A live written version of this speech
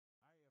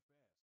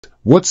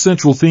What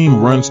central theme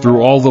runs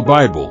through all the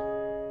Bible?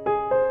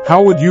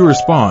 How would you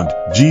respond?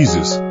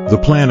 Jesus, the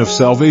plan of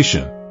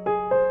salvation.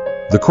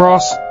 The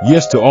cross,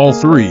 yes to all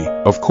three,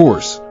 of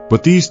course,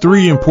 but these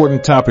three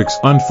important topics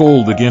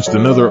unfold against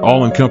another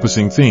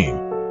all-encompassing theme.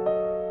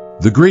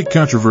 The great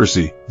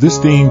controversy. This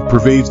theme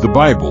pervades the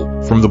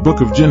Bible, from the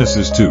book of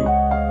Genesis to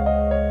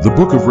the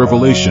book of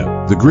Revelation.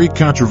 The great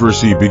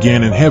controversy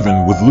began in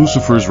heaven with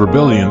Lucifer's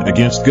rebellion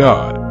against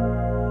God.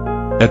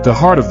 At the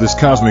heart of this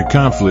cosmic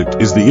conflict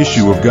is the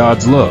issue of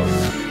God's love.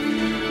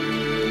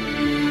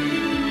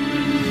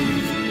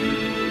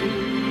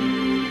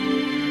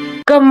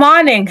 Good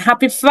morning.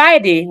 Happy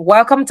Friday.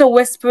 Welcome to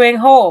Whispering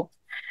Hope.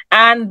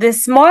 And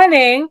this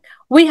morning,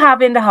 we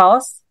have in the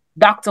house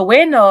Dr.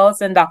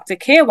 Knowles and Dr.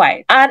 K.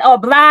 White. And our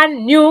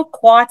brand new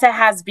quarter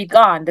has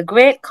begun, the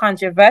great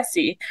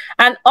controversy.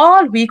 And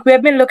all week,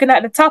 we've been looking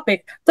at the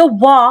topic, the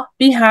war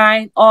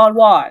behind all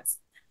wars.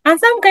 And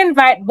so I'm going to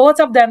invite both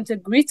of them to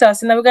greet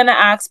us, and then we're going to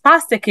ask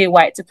Pastor K.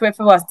 White to pray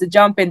for us to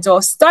jump into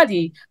our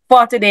study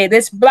for today,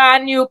 this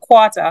brand new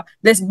quarter,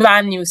 this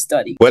brand new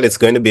study. Well, it's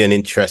going to be an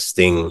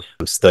interesting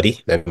study.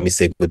 Let me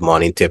say good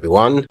morning to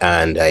everyone,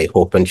 and I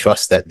hope and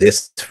trust that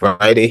this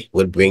Friday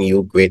will bring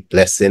you great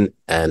blessing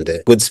and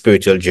a good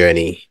spiritual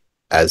journey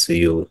as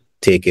you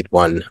take it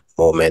one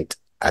moment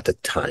at a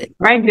time.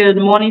 Right, good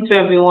morning to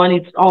everyone.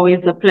 It's always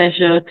a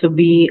pleasure to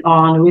be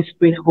on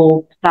Whispering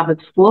Hope Sabbath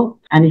School,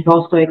 and it's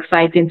also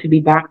exciting to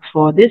be back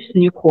for this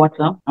new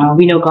quarter.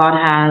 We know God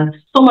has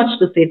so much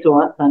to say to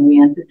us, and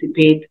we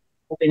anticipate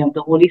opening up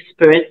the Holy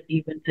Spirit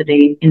even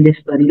today in this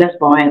study. Let's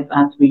bow our heads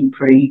as we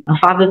pray.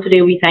 Father,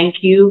 today we thank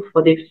you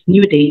for this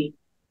new day.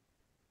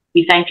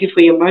 We thank you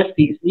for your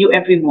mercies, new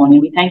every morning.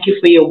 We thank you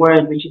for your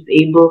word, which is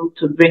able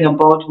to bring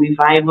about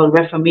revival,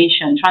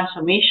 reformation,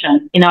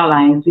 transformation in our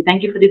lives. We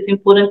thank you for this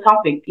important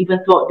topic,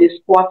 even throughout this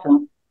quarter,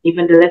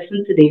 even the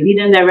lesson today. Lead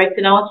and direct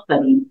in our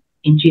study.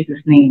 In Jesus'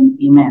 name,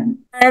 amen.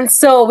 And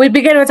so we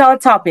begin with our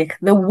topic,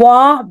 the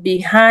war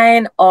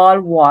behind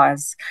all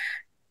wars.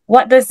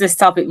 What does this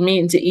topic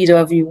mean to either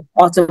of you,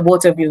 or to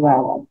both of you,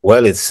 Alan?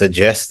 Well, it's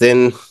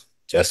suggesting,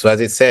 just as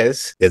it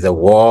says, there's a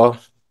war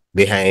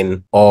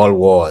behind all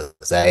wars.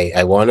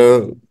 I want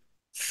to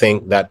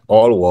think that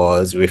all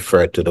wars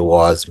refer to the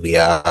wars we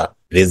are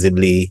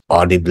visibly,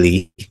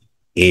 audibly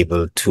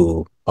able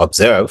to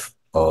observe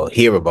or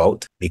hear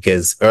about,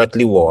 because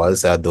earthly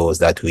wars are those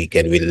that we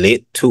can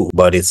relate to,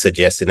 but it's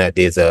suggesting that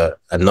there's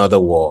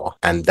another war,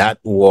 and that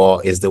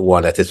war is the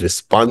one that is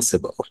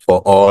responsible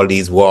for all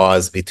these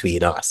wars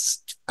between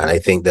us. And I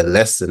think the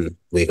lesson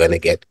we're going to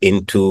get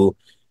into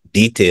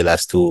detail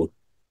as to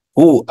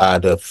who are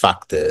the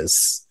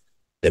factors,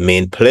 the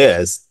main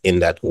players in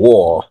that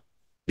war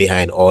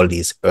behind all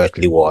these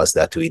earthly wars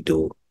that we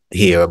do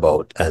hear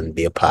about and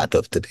be a part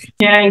of today.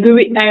 Yeah, I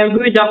agree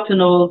with Dr.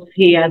 Knowles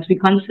here. As we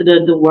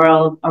consider the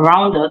world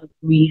around us,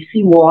 we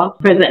see wars.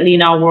 Presently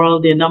in our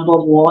world, there are a number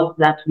of wars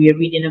that we are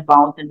reading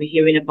about and we're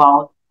hearing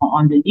about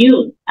on the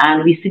news.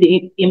 And we see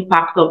the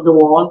impact of the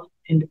wars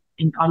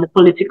on the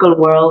political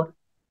world,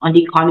 on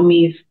the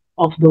economies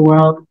of the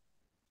world.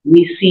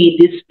 We see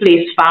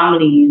displaced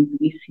families.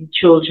 We see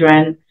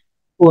children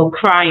who are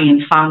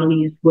crying,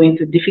 families going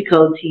through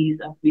difficulties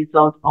as a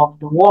result of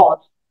the wars.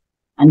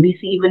 And we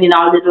see even in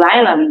our little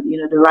island,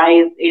 the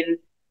rise in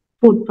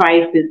food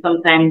prices,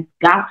 sometimes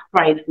gas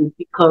prices,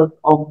 because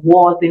of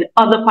wars in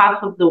other parts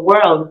of the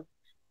world.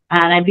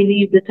 And I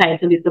believe the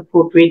title is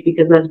appropriate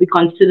because as we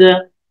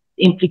consider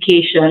the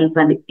implications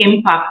and the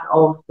impact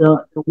of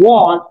the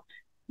wars,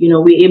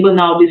 we're able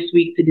now this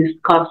week to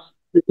discuss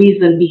the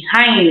reason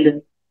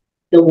behind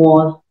the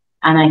wars.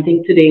 And I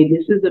think today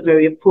this is a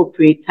very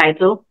appropriate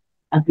title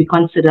as we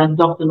consider, as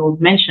Dr. Knowles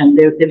mentioned,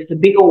 there's a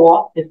bigger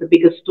war, there's a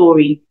bigger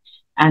story,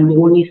 and we're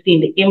only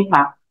seeing the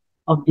impact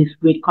of this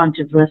great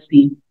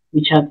controversy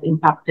which has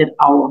impacted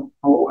our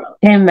world.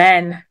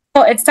 Amen.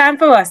 So it's time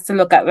for us to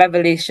look at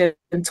Revelation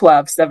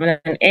 12, 7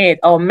 and 8,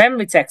 our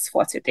memory text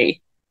for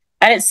today.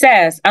 And it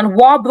says, "And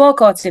war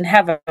broke out in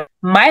heaven.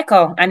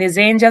 Michael and his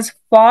angels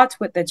fought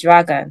with the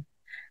dragon.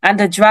 And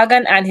the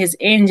dragon and his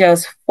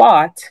angels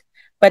fought,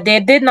 but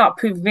they did not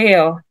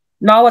prevail,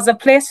 nor was a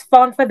place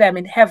found for them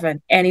in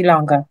heaven any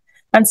longer."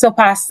 And so,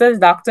 pastors,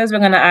 doctors, we're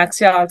going to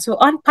ask you all to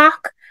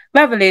unpack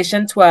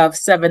Revelation 12,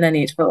 7 and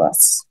 8 for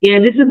us. Yeah,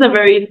 this is a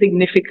very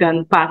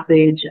significant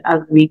passage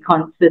as we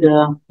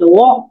consider the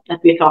war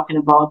that we're talking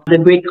about, the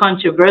great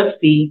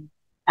controversy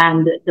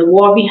and the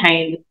war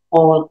behind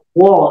all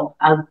wars,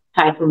 as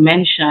the title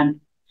mentioned.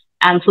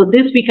 And so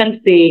this we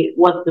can say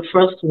was the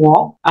first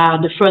war,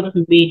 the first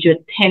major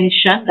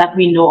tension that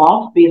we know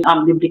of based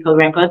on biblical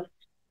records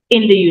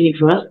in the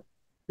universe,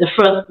 the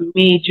first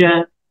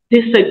major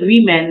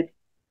disagreement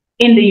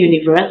in the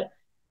universe.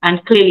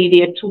 And clearly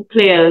there are two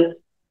players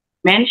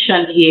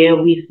mentioned here.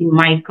 We see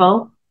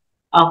Michael,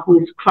 who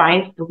is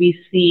Christ. We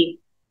see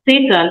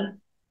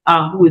Satan,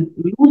 who is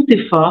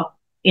Lucifer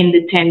in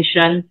the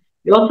tension.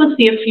 We also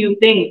see a few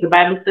things. The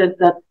Bible says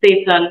that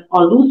Satan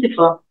or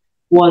Lucifer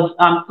was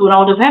thrown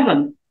out of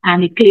heaven.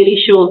 And it clearly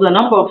shows a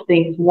number of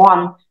things.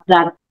 One,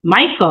 that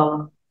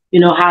Michael,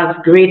 has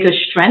greater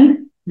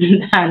strength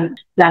than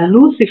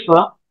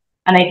Lucifer.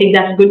 And I think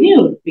that's good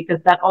news because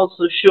that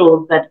also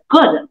shows that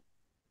good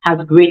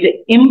has greater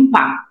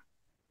impact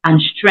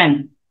and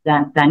strength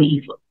than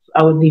evil. So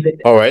I would leave it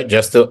there. All right,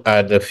 just to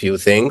add a few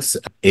things,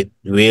 it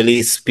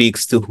really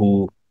speaks to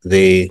who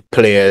the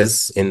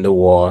players in the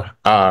war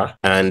are,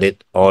 and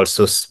it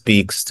also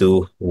speaks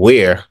to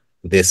where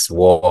this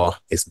war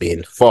is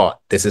being fought.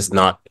 This is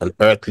not an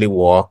earthly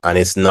war, and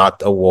it's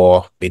not a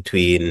war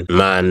between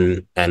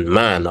man and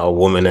man or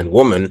woman and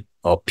woman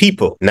or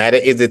people. Neither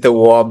is it a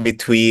war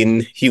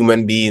between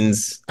human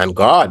beings and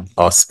God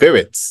or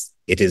spirits.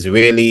 It is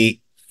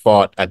really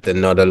fought at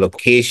another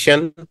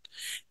location,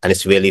 and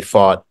it's really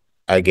fought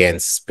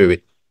against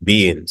spirit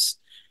beings.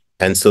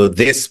 And so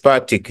this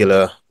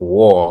particular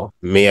war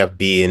may have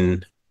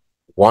been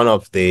one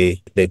of the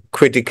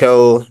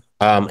critical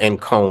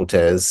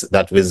encounters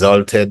that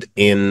resulted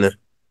in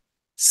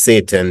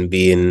Satan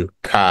being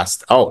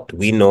cast out.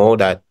 We know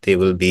that there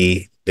will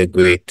be the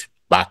great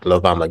battle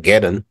of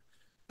Armageddon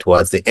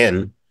towards the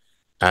end,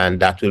 and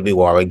that will be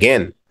war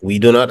again. We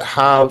do not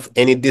have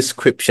any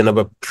description of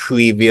a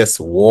previous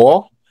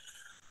war,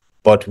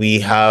 but we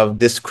have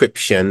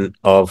description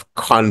of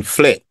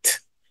conflict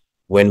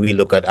when we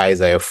look at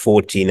Isaiah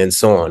 14 and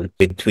so on,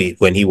 between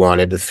when he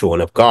wanted the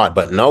throne of God.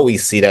 But now we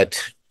see that,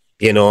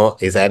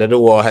 it's either the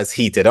war has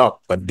heated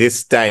up, but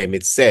this time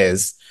it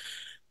says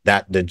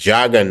that the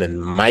dragon and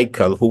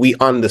Michael, who we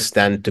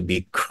understand to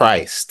be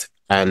Christ,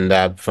 and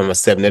from a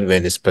Seventh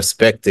Adventist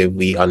perspective,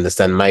 we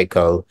understand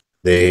Michael,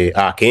 the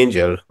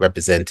archangel,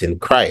 representing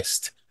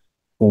Christ,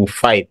 who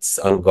fights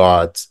on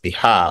God's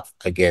behalf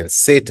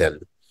against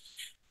Satan.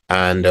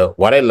 And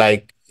what I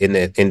like in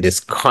this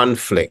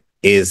conflict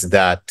is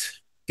that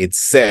it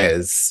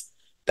says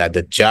that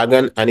the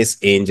dragon and his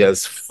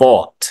angels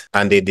fought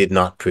and they did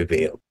not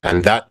prevail.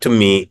 And that to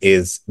me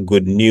is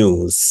good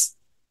news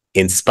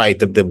in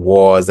spite of the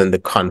wars and the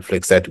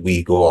conflicts that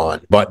we go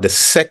on. But the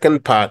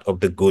second part of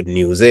the good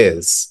news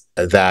is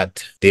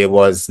that there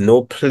was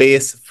no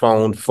place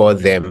found for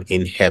them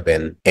in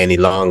heaven any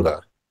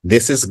longer.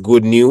 This is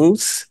good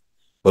news.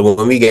 But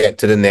when we get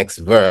to the next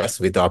verse,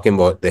 we're talking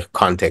about the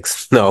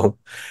context now.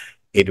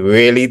 It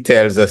really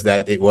tells us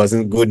that it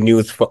wasn't good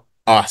news for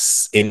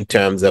us in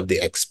terms of the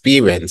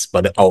experience,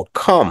 but the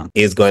outcome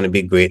is going to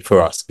be great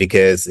for us,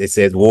 because it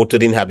says, woe to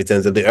the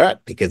inhabitants of the earth,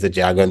 because the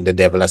dragon, the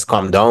devil, has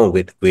come down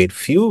with great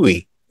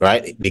fury,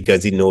 right?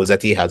 Because he knows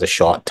that he has a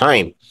short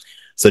time.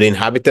 So the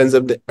inhabitants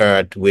of the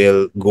earth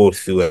will go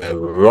through a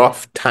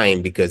rough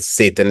time because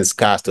Satan is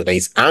cast out and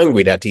he's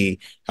angry that he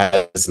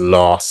has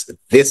lost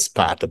this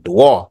part of the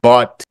war.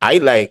 But I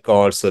like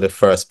also the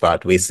first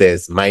part where it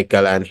says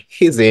Michael and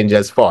his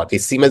angels fought.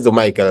 It seems as though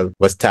Michael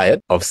was tired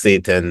of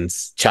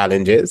Satan's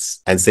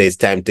challenges and says it's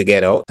time to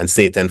get out. And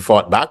Satan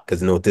fought back,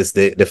 because notice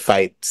the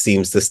fight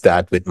seems to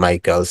start with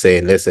Michael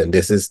saying, listen,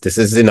 this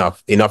is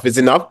enough. Enough is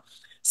enough.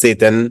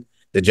 Satan,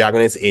 the dragon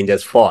and his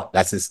angels fought.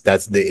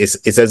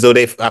 It's as though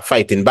they are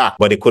fighting back,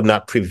 but they could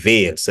not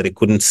prevail, so they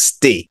couldn't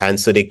stay. And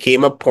so there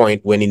came a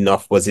point when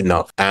enough was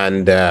enough,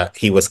 and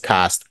he was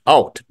cast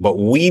out. But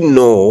we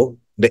know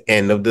the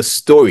end of the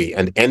story,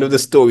 and the end of the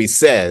story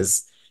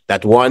says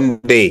that one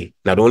day,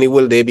 not only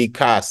will they be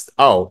cast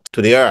out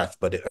to the earth,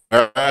 but the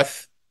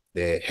earth,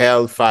 the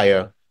hell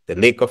fire, the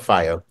lake of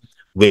fire,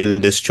 will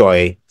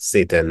destroy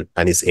Satan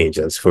and his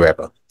angels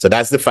forever. So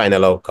that's the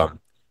final outcome.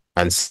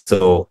 And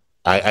so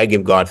I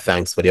give God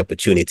thanks for the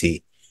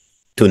opportunity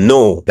to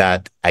know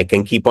that I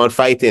can keep on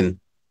fighting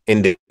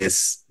in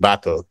this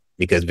battle,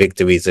 because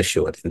victory is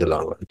assured in the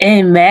long run.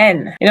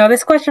 Amen.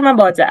 This question I'm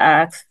about to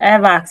ask, I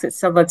have asked it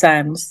several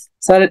times,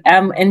 so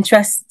I'm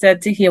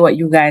interested to hear what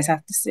you guys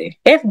have to say.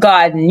 If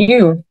God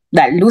knew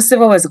that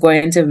Lucifer was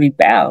going to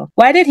rebel,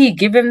 why did he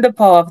give him the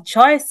power of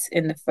choice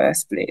in the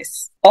first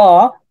place?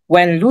 Or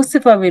when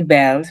Lucifer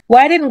rebelled,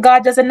 why didn't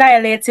God just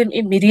annihilate him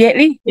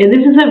immediately? Yeah, this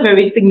is a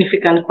very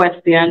significant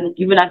question.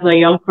 Even as a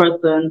young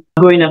person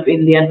growing up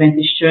in the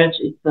Adventist church,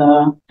 it's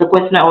a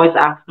question I always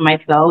ask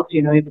myself,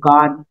 if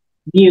God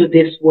knew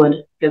this would,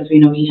 because we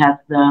know he has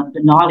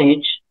the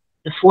knowledge,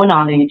 the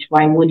foreknowledge,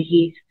 why would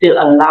he still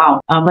allow?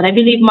 But I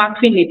believe Mark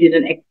Finley did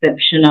an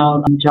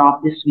exceptional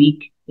job this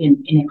week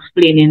in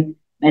explaining.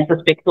 I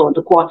suspect all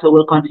the quarter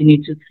will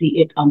continue to see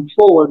it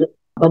unfold.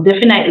 But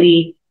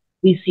definitely,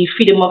 we see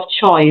freedom of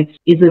choice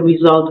is a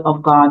result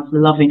of God's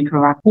loving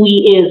character, who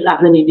he is as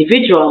an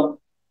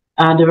individual.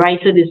 The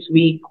writer this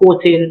week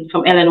quoting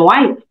from Ellen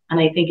White, and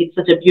I think it's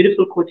such a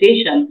beautiful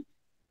quotation,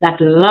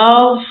 that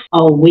love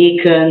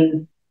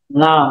awakens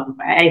love.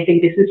 I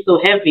think this is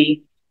so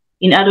heavy.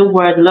 In other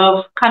words,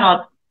 love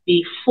cannot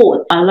be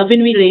forced. A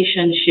loving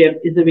relationship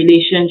is a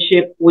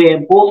relationship where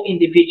both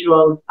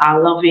individuals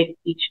are loving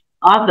each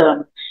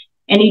other.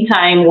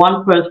 Anytime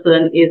one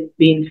person is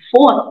being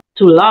forced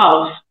to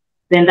love,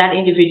 then that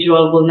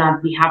individual will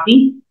not be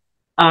happy.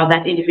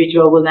 That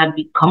individual will not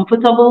be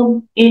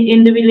comfortable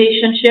in the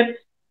relationship.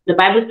 The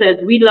Bible says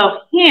we love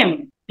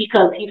him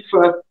because he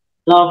first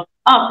loved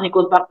us. And it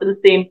goes back to the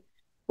same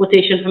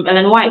quotation from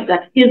Ellen White,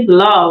 that his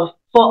love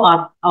for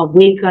us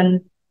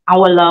awakens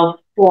our love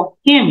for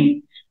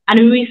him. And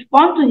we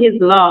respond to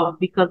his love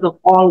because of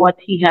all what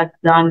he has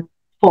done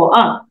for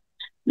us.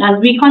 Now,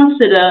 as we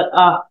consider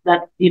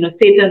that,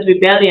 Satan's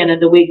rebellion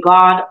and the way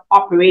God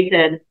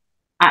operated,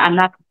 and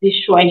not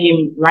destroying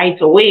him right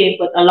away,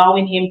 but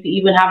allowing him to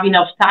even have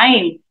enough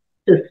time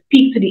to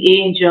speak to the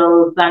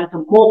angels and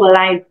to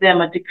mobilize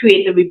them and to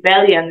create a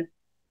rebellion,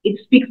 it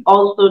speaks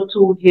also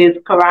to his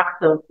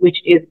character, which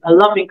is a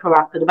loving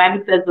character. The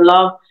Bible says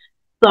love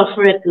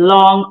suffereth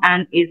long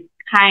and is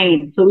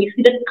kind. So we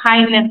see the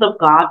kindness of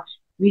God.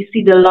 We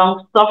see the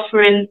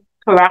long-suffering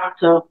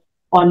character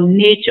or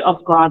nature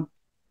of God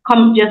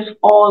come just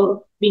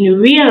all being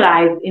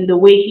realized in the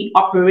way he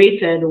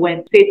operated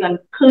when Satan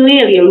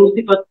clearly,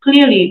 Lucifer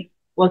clearly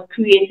was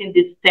creating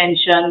this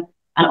tension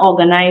and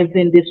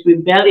organizing this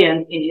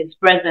rebellion in his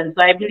presence.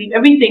 So I believe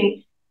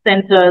everything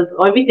centers,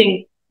 or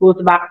everything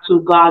goes back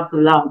to God's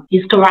love.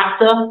 His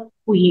character,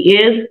 who he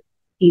is,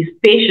 he's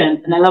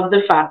patient. And I love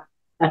the fact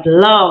that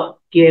love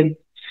gives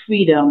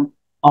freedom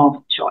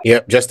of choice. Yeah,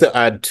 just to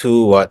add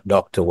to what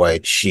Dr.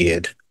 White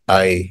shared,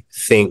 I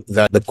think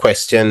that the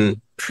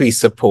question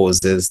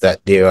presupposes that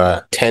there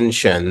are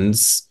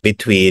tensions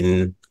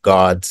between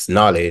God's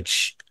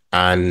knowledge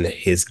and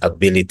his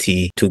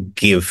ability to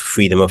give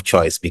freedom of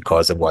choice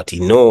because of what he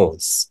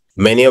knows.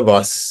 Many of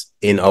us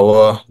in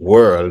our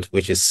world,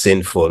 which is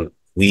sinful,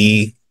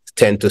 we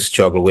tend to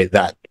struggle with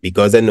that.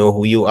 Because I know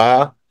who you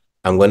are,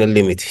 I'm going to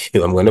limit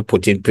you. I'm going to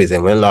put you in prison.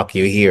 I'm going to lock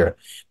you here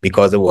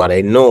because of what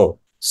I know.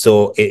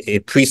 So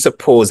it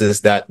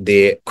presupposes that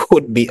there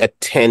could be a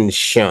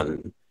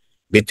tension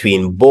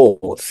between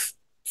both.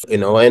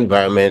 In our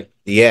environment,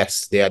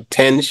 yes, there are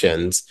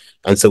tensions.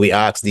 And so we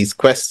ask these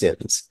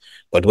questions.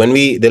 But when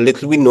the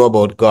little we know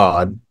about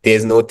God,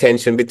 there's no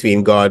tension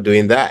between God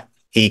doing that.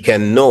 He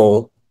can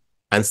know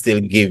and still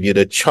give you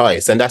the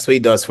choice. And that's what he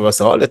does for us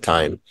all the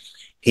time.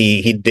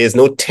 There's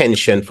no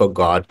tension for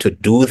God to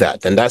do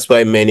that. And that's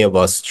why many of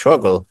us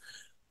struggle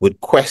with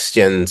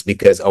questions,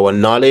 because our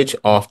knowledge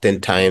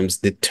oftentimes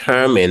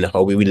determine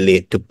how we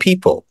relate to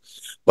people.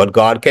 But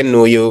God can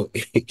know you're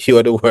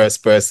the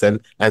worst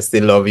person and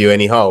still love you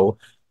anyhow.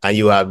 And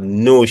you have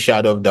no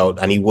shadow of doubt.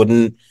 And he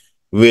wouldn't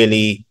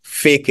really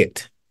fake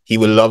it. He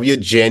will love you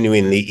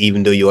genuinely,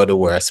 even though you are the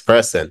worst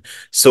person.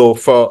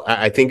 So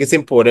I think it's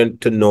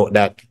important to note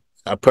that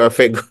a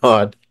perfect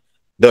God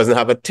doesn't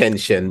have a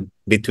tension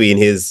between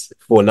his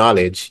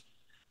foreknowledge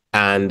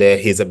and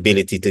his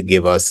ability to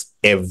give us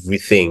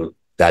everything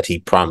that he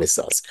promised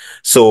us.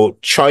 So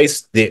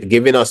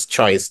giving us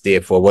choice,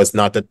 therefore, was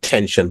not a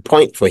tension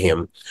point for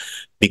him,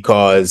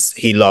 because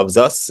he loves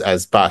us,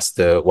 as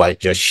Pastor White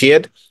just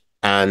shared,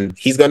 and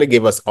he's going to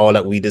give us all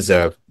that we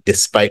deserve,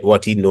 despite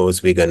what he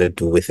knows we're going to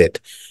do with it.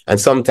 And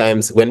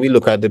sometimes when we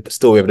look at the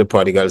story of the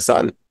prodigal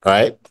son,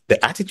 right,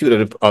 the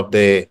attitude of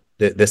the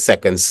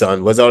second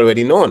son was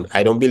already known.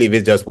 I don't believe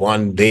it's just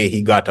one day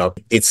he got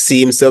up. It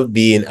seems to have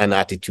been an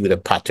attitude, a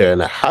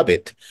pattern, a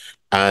habit.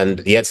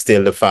 And yet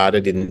still the father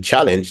didn't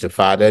challenge. The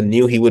father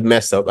knew he would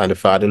mess up, and the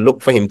father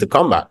looked for him to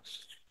come back,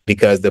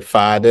 because the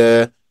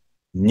father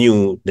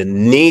knew the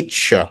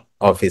nature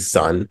of his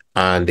son,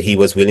 and he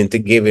was willing to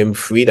give him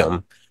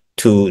freedom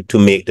to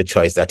make the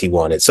choice that he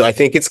wanted. So I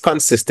think it's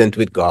consistent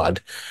with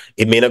God.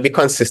 It may not be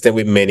consistent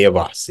with many of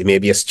us. It may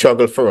be a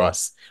struggle for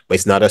us, but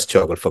it's not a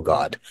struggle for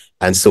God.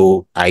 And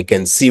so I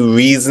can see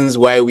reasons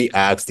why we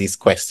ask these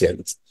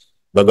questions,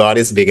 but God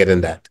is bigger than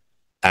that.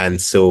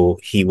 And so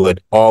he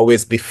would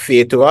always be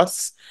fair to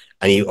us,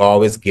 and he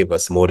always give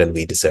us more than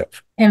we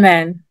deserve.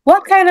 Amen.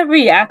 What kind of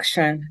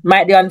reaction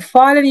might the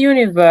unfallen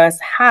universe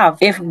have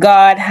if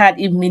God had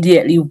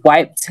immediately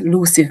wiped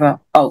Lucifer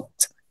out?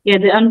 Yeah,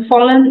 the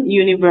unfallen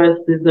universe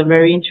is a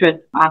very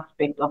interesting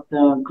aspect of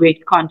the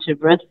great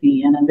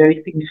controversy, and a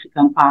very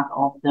significant part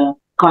of the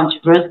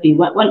controversy.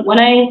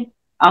 When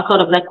I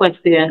thought of that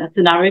question, a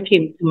scenario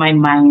came to my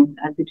mind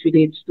as it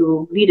relates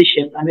to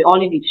leadership. And we're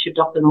all in leadership.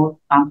 Dr. Knowles,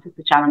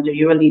 Sister Challenger,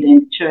 you're a leader in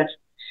the church.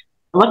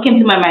 And what came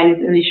to my mind is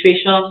an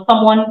illustration of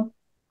someone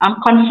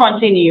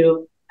confronting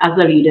you as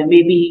a leader.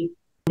 Maybe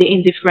they're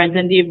indifferent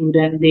and they're rude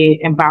and they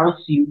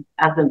embarrass you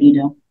as a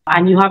leader.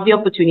 And you have the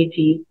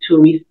opportunity to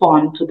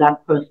respond to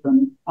that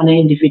person on an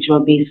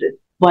individual basis.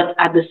 But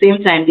at the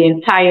same time, the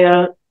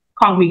entire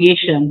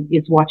congregation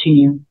is watching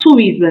you. Two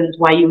reasons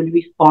why you would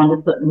respond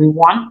a certain way.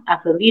 One, as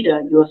a leader,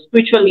 you're a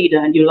spiritual leader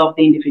and you love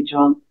the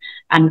individual.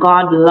 And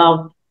God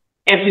loved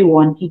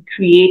everyone he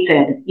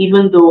created,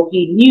 even though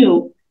he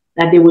knew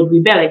that they would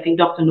rebel. I think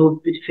Dr.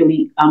 Knowles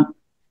beautifully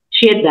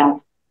shared that.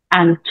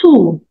 And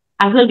two,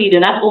 as a leader,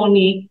 not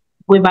only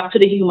going back to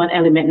the human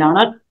element now,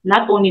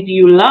 not only do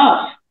you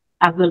love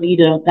as a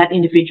leader that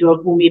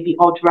individual who may be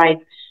outright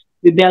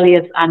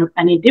rebellious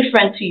and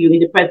indifferent to you in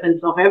the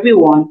presence of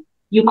everyone,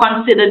 you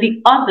consider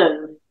the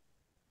others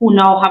who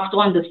now have to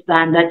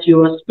understand that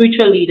you're a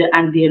spiritual leader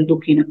and they're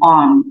looking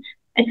on.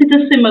 It's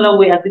in a similar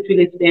way as it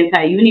relates to the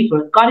entire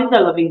universe. God is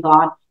a loving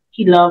God.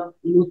 He loves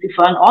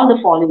Lucifer and all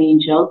the fallen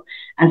angels.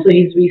 And so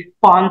his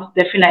response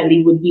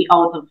definitely would be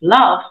out of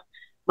love.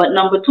 But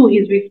number two,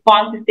 his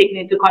response is taking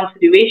into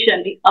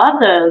consideration the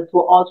others who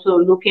are also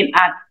looking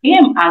at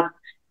him as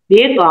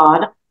their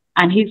God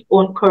and his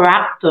own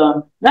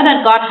character. Not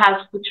that God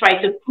has to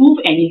try to prove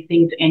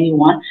anything to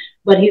anyone,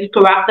 but his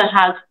character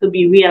has to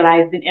be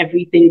realized in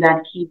everything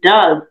that he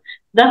does.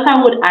 Thus,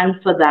 I would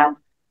answer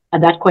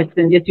that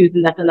question, just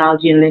using that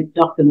analogy, and let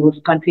Dr.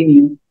 Knowles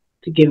continue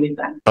to give it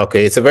that.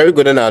 Okay, it's a very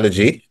good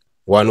analogy.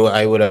 One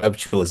I would have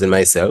chosen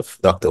myself,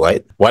 Dr.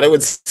 White. What I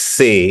would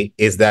say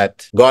is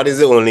that God is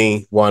the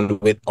only one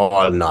with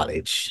all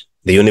knowledge.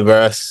 The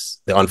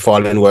universe, the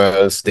unfallen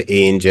worlds, the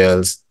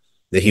angels,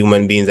 the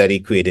human beings that he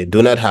created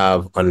do not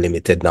have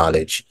unlimited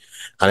knowledge.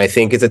 And I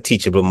think it's a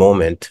teachable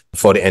moment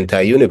for the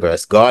entire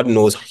universe. God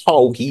knows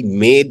how he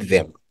made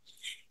them.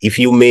 If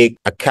you make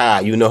a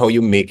car, you know how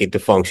you make it to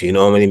function. You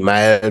know how many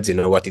miles, you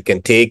know what it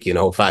can take, you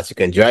know how fast you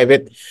can drive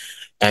it.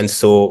 And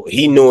so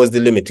he knows the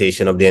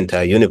limitation of the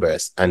entire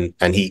universe, and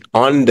he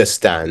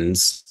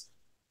understands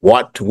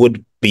what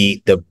would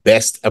be the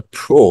best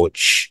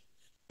approach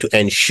to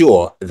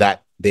ensure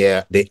that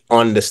they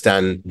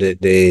understand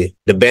the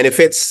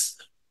benefits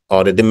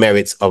or the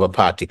demerits of a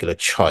particular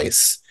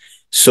choice.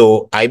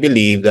 So I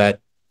believe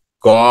that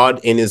God,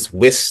 in his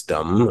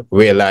wisdom,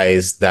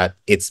 realized that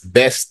it's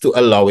best to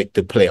allow it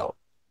to play out.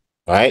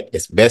 Right?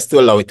 It's best to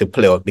allow it to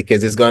play out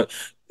because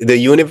the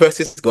universe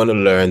is going to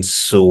learn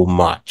so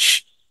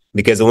much.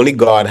 Because only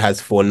God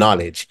has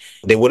foreknowledge.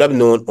 They would have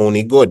known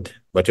only good.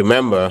 But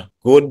remember,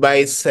 good by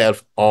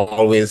itself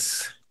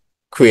always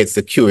creates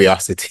the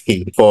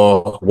curiosity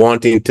for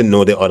wanting to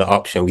know the other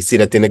option. We see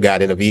that in the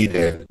Garden of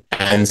Eden.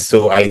 And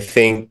so I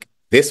think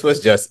this was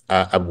just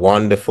a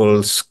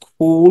wonderful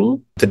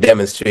school to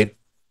demonstrate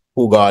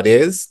who God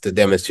is, to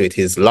demonstrate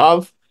his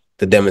love,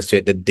 to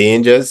demonstrate the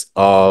dangers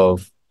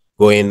of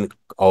going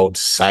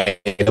outside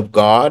of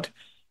God.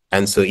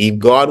 And so if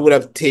God would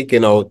have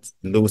taken out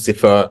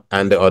Lucifer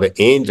and the other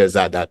angels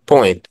at that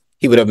point,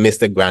 he would have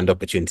missed a grand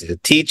opportunity to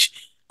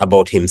teach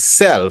about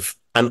himself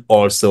and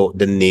also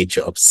the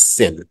nature of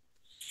sin.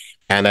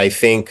 And I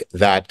think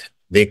that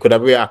they could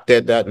have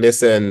reacted that,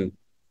 listen,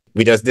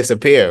 we just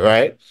disappear,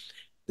 right?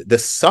 The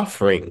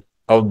suffering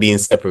of being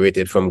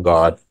separated from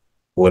God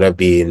would have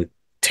been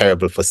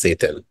terrible for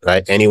Satan,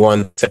 right?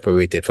 Anyone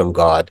separated from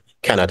God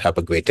cannot have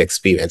a great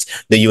experience.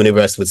 The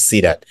universe would see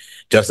that.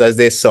 Just as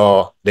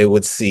they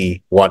would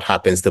see what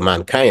happens to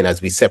mankind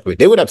as we separate.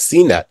 They would have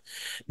seen that.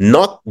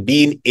 Not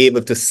being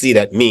able to see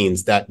that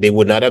means that they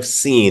would not have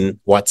seen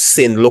what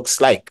sin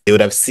looks like. They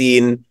would have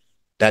seen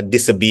that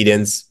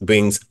disobedience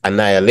brings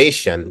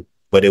annihilation,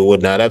 but they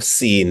would not have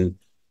seen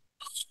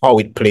how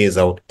it plays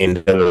out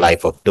in the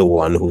life of the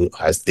one who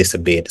has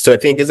disobeyed. So I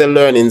think it's a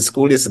learning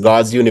school. It's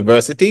God's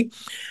university.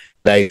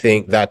 I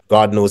think that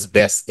God knows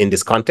best in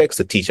this context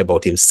to teach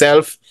about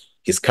himself,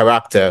 his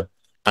character,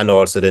 and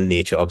also the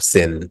nature of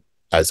sin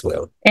as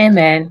well.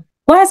 Amen.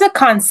 What is the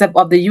concept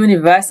of the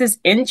universe's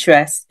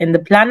interest in the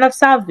plan of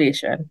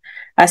salvation,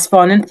 as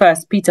found in 1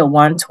 Peter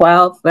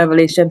 1:12,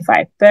 Revelation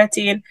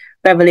 5:13,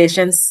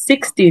 Revelation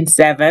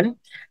 16:7,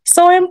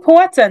 so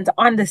important to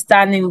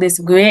understanding this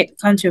great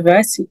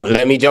controversy?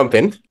 Let me jump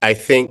in. I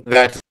think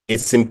that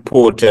it's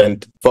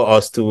important for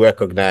us to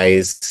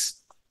recognize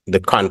the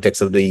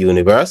context of the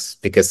universe,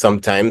 because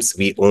sometimes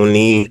we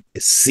only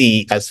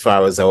see as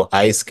far as our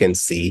eyes can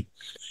see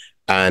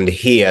and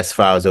hear as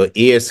far as our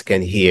ears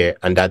can hear,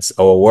 and that's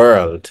our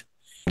world.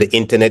 The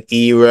internet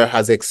era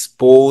has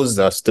exposed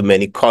us to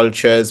many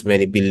cultures,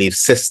 many belief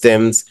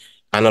systems,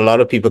 and a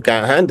lot of people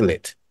can't handle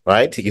it,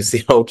 right? You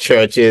see how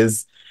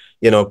churches,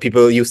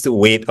 people used to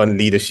wait on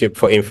leadership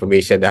for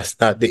information. That's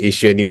not the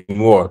issue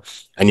anymore.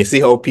 And you see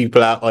how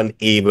people are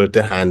unable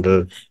to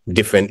handle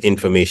different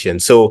information.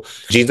 So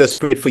Jesus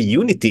prayed for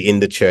unity in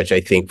the church,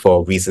 I think,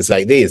 for reasons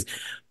like this.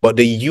 But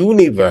the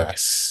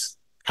universe,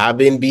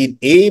 having been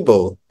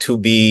able to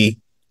be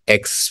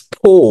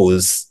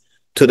exposed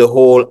to the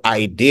whole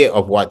idea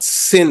of what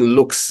sin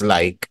looks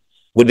like,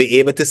 would be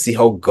able to see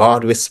how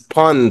God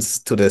responds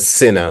to the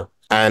sinner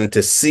and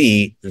to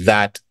see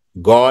that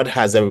God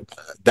has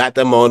that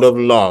amount of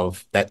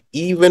love that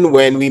even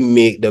when we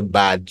make the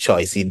bad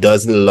choice, he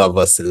doesn't love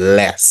us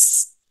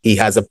less. He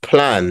has a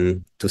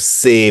plan to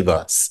save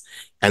us.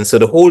 And so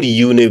the whole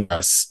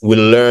universe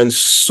will learn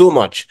so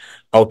much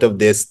out of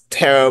this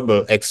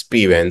terrible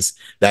experience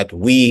that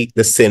we,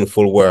 the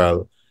sinful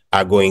world,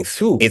 are going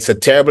through. It's a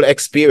terrible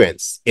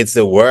experience. It's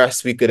the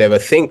worst we could ever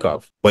think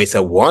of. But it's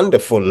a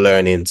wonderful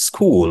learning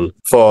school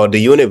for the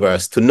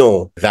universe to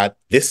know that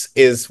this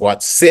is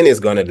what sin is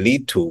going to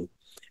lead to.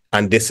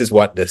 And this is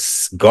what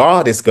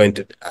God is going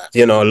to,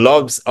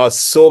 loves us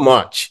so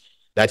much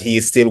that he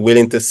is still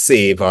willing to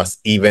save us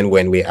even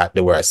when we're at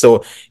the worst.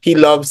 So he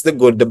loves the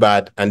good, the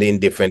bad, and the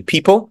indifferent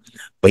people,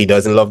 but he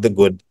doesn't love the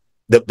good,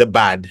 the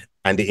bad,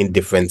 and the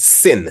indifferent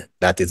sin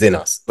that is in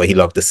us, but he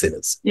loves the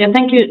sinners. Yeah,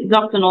 thank you,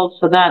 Dr. Knowles,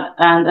 for that.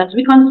 And as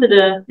we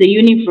consider the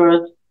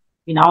universe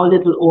in our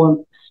little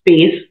own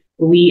space,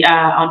 we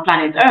are on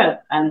planet Earth,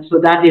 and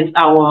so that is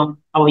our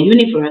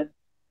universe.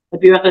 But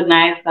we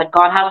recognize that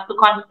God has to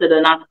consider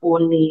not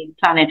only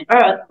planet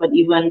Earth, but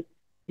even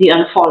the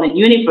unfallen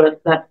universe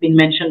that's been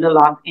mentioned a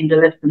lot in the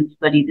lesson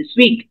study this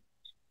week.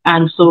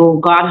 And so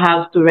God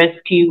has to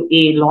rescue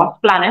a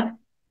lost planet,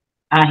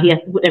 He has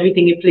to put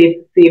everything in place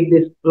to save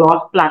this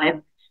lost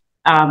planet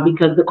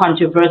because the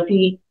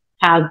controversy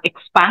has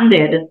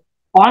expanded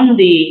on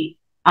the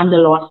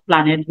lost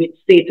planet, with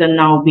Satan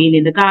now being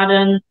in the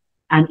garden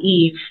and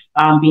Eve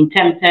being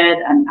tempted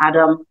and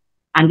Adam,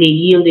 and they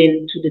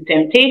yielding to the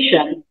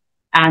temptation.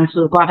 And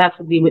so God has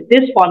to deal with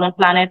this fallen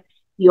planet.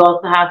 He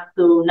also has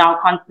to now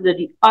consider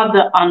the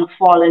other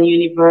unfallen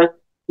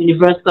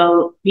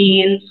universal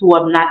beings who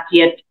have not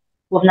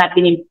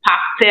been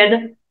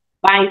impacted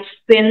by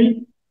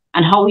sin,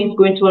 and how he's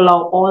going to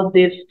allow all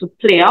this to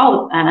play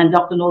out. And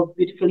Dr. Knowles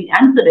beautifully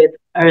answered it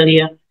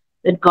earlier,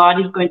 that God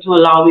is going to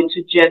allow it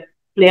to just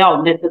play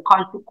out, let the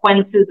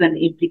consequences and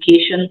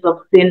implications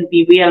of sin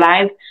be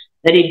realized,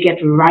 that it get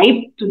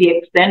ripe to the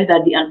extent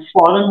that the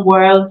unfallen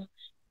world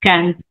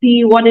can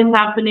see what is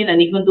happening,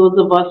 and even those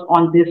of us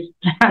on this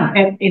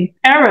planet in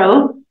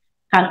peril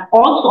can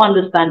also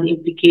understand the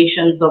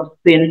implications of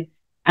sin.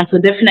 And so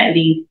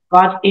definitely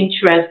God's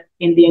interest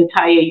in the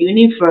entire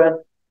universe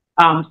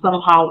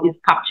somehow is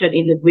captured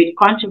in the great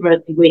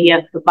controversy, where he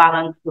has to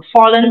balance the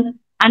fallen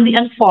and the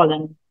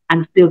unfallen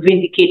and still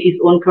vindicate his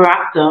own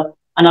character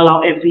and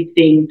allow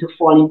everything to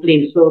fall in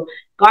place. So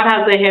God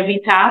has a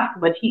heavy task,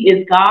 but he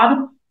is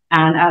God.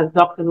 And as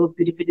Dr. Knowles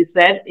beautifully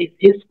said, it's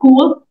his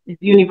school, his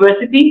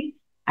university,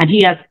 and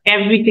he has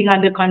everything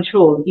under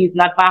control. He's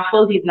not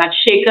baffled, he's not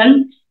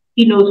shaken.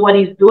 He knows what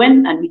he's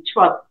doing, and we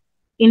trust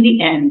in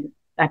the end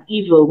that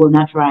evil will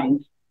not rise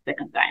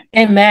second time.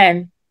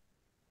 Amen.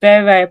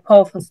 Very, very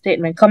powerful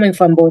statement coming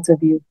from both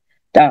of you,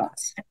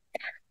 dogs.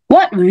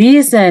 What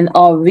reason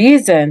or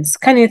reasons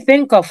can you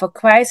think of for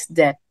Christ's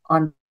death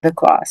on the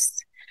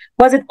cross?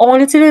 Was it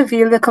only to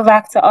reveal the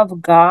character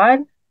of God?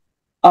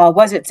 Or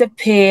was it to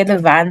pay the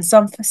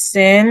ransom for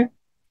sin?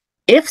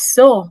 If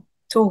so,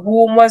 to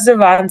whom was the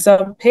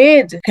ransom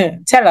paid?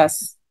 Tell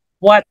us,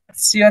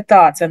 what's your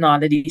thoughts on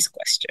all of these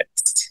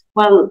questions?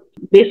 Well,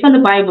 based on the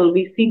Bible,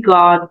 we see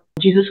God,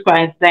 Jesus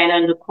Christ, dying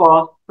on the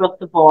cross,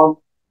 first of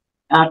all,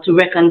 to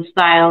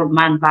reconcile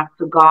man back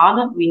to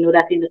God. We know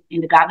that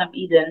in the Garden of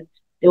Eden,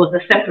 there was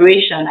a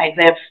separation.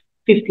 Isaiah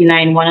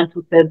 59, 1 and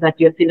 2 says that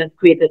your sin has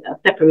created a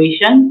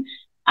separation.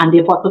 And the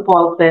Apostle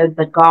Paul says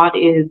that God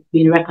is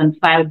being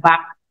reconciled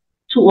back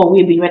to, or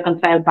we've been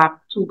reconciled back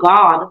to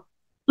God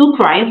through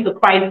Christ. So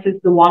Christ is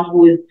the one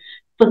who is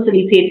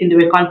facilitating the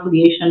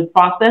reconciliation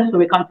process. So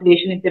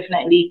reconciliation is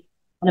definitely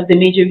one of the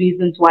major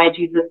reasons why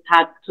Jesus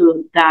had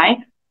to die.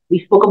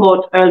 We spoke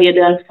about earlier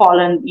the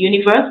unfallen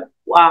universe,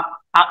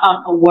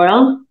 a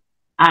world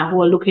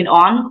who are looking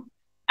on.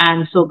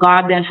 And so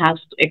God then has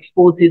to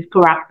expose his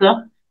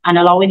character and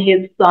allowing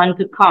his son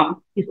to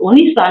come, his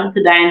only son,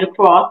 to die on the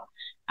cross.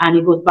 And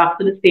it goes back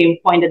to the same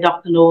point that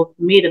Dr. Knowles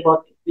made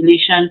about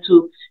relation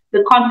to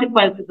the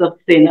consequences of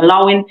sin,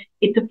 allowing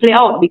it to play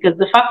out, because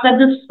the fact that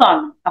the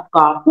Son of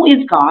God, who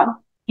is God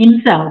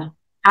himself,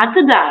 had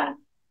to die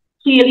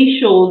clearly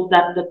shows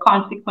that the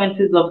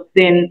consequences of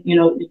sin, you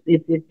know,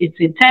 it's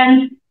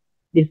intense,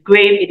 it's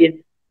grave,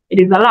 it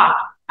is a lot.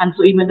 And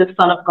so even the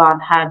Son of God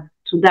had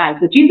to die.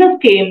 So Jesus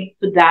came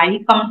to die.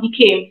 He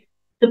came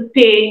to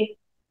pay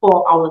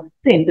for our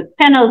sin, the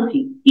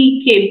penalty.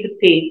 He came to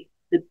pay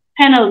the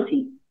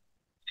penalty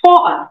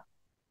for us.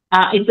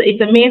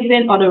 It's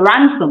amazing. Or the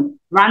ransom,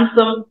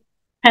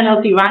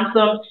 penalty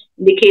ransom.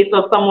 In the case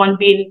of someone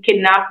being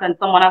kidnapped and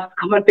someone has to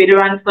come and pay the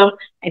ransom,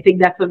 I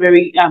think that's a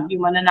very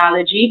human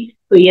analogy.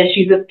 So yes,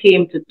 Jesus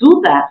came to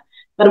do that.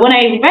 But when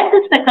I read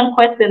the second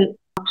question,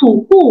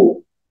 to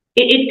who,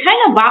 it kind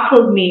of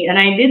baffled me. And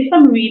I did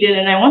some reading,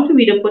 and I want to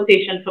read a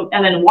quotation from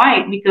Ellen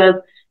White, because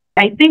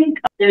I think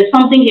there's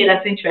something here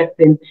that's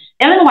interesting.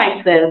 Ellen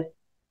White says,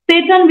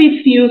 Satan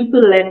refused to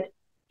let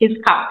his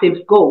captives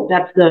go.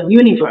 That's the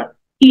universe.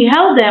 He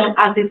held them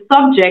as his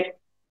subject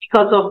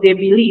because of their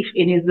belief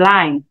in his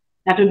line.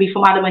 That would be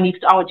from Adam and Eve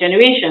to our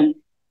generation.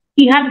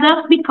 He had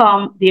thus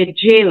become their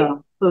jailer.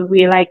 So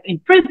we're like in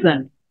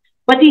prison.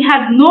 But he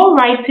had no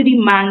right to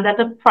demand that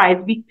a price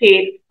be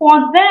paid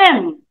for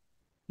them,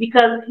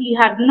 because he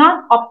had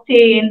not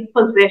obtained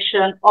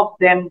possession of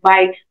them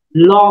by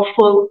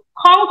lawful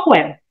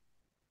conquest,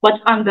 but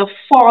under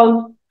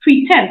false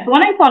pretense. So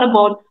when I thought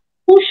about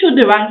who should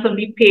the ransom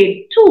be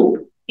paid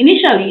to,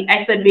 initially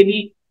I said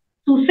maybe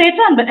to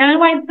Satan, but Ellen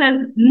White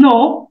says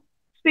no,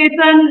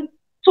 Satan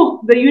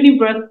took the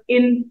universe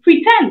in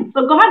pretense.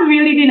 So God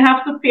really didn't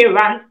have to pay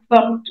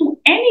ransom to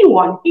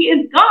anyone. He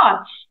is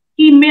God.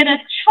 He made a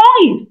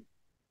choice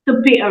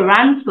to pay a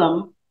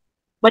ransom,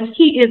 but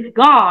he is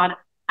God,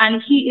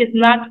 and he is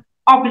not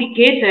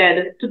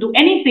obligated to do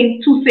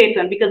anything to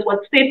Satan, because what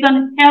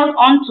Satan held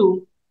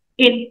onto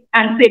it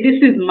and said,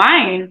 this is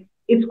mine,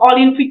 it's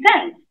all in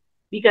pretense,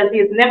 because he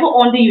has never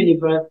owned the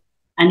universe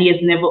and he has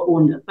never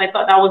owned us. So I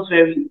thought that was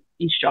very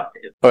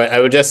instructive. All right, I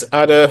will just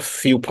add a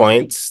few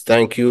points.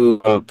 Thank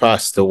you,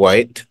 Pastor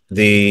White.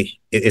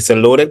 It's a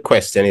loaded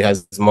question. It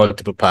has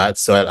multiple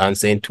parts, so I'll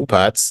answer in two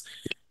parts.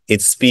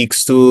 It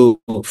speaks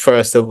to,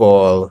 first of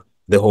all,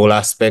 the whole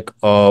aspect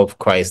of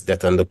Christ's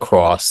death on the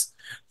cross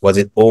Was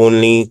it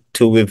only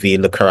to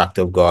reveal the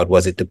character of God?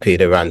 Was it to pay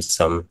the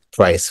ransom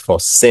price for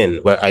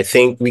sin? Well, I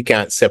think we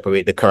can't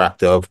separate the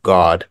character of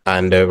God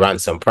and the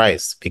ransom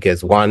price,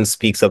 because one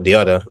speaks of the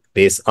other.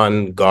 Based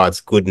on God's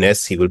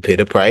goodness, he will pay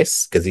the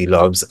price because he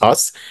loves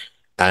us.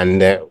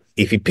 And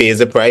if he pays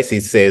the price, he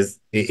says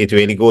it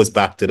really goes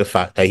back to the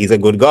fact that he's a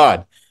good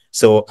God.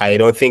 So I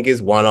don't think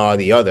it's one or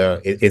the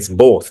other. It's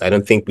both. I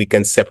don't think we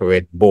can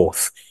separate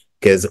both,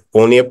 because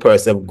only a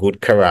person of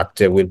good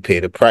character will pay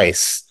the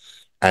price.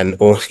 And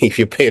only if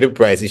you pay the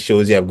price, it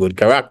shows you have good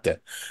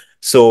character.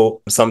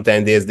 So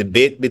sometimes there's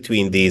debate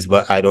between these,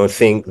 but I don't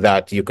think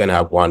that you can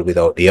have one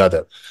without the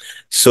other.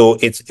 So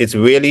it's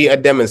really a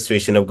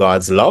demonstration of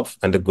God's love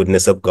and the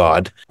goodness of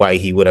God, why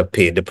he would have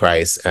paid the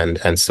price.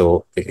 And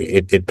so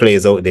it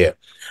plays out there.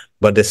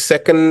 But the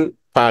second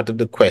part of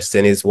the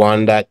question is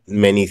one that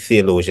many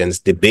theologians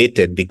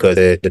debated, because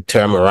the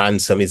term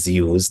ransom is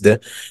used,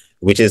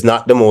 which is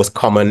not the most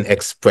common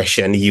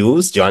expression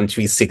used. John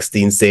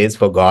 3:16 says,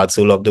 "For God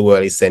so loved the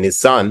world, he sent his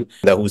son,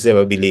 that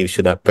whosoever believes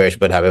should not perish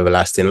but have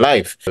everlasting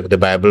life." The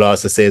Bible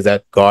also says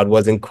that God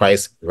was in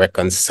Christ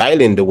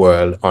reconciling the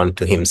world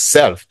unto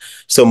himself.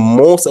 So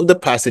most of the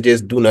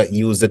passages do not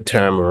use the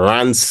term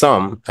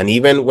ransom. And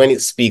even when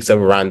it speaks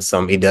of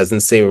ransom, it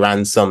doesn't say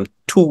ransom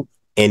to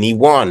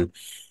anyone.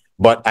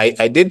 But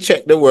I did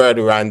check the word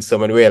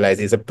ransom and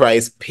realize it's a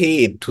price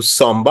paid to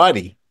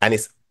somebody. And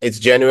it's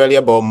generally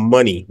about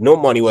money. No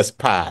money was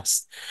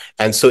passed.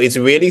 And so it's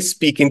really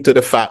speaking to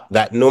the fact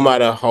that no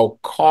matter how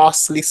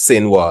costly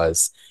sin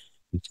was,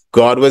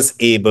 God was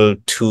able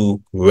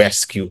to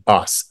rescue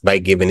us by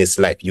giving his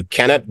life. You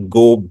cannot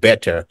go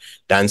better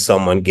than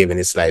someone giving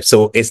his life.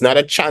 So it's not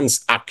a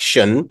chance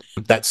action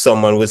that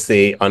someone would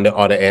say on the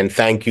other end,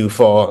 "Thank you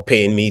for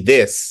paying me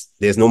this."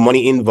 There's no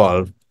money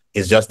involved.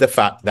 It's just the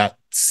fact that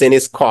sin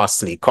is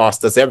costly,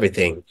 cost us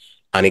everything.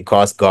 And it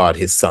cost God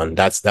his son.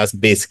 That's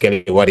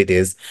basically what it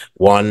is.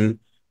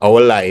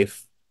 Our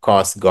life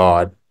cost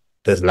God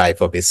the life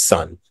of his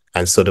son.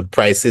 And so the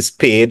price is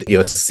paid,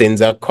 your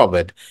sins are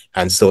covered.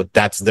 And so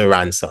that's the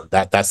ransom.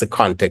 That's the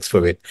context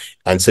for it.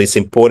 And so it's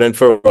important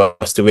for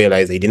us to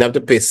realize he didn't have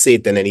to pay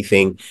Satan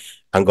anything,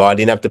 and God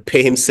didn't have to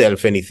pay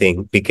himself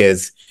anything,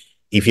 because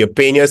if you're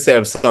paying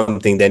yourself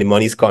something, then the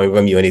money is coming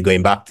from you and it's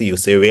going back to you.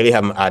 So you really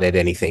haven't added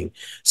anything.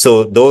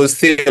 So those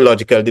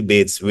theological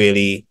debates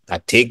really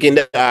are taking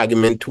the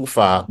argument too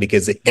far,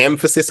 because the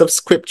emphasis of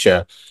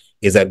scripture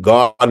is that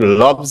God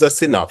loves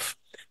us enough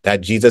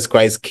that Jesus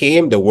Christ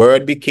came, the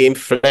word became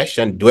flesh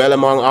and dwelt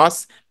among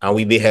us, and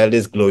we beheld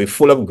his glory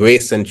full of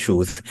grace and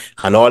truth.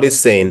 And all is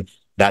saying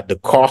that the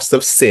cost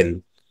of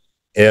sin,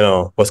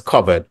 was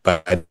covered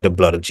by the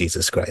blood of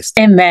Jesus Christ.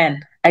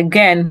 Amen.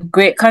 Again,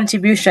 great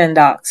contribution,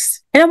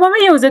 Docs. When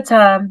we use the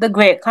term the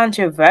great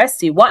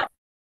controversy, what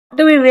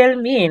do we really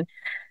mean?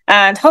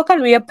 And how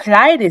can we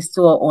apply this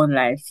to our own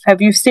life?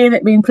 Have you seen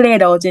it being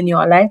played out in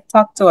your life?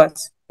 Talk to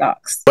us,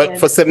 Docs. But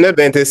for Seventh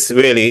Adventists,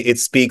 really, it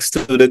speaks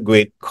to the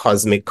great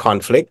cosmic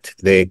conflict,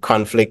 the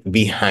conflict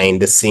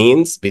behind the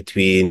scenes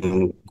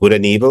between good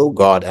and evil,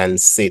 God and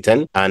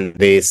Satan. And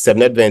the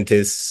Seventh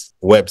Adventists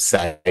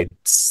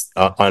websites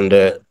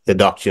under the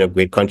doctrine of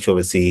great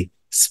controversy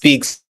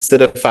speaks to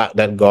the fact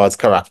that God's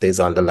character is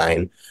on the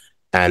line.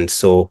 And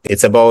so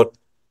it's about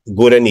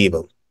good and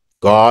evil.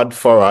 God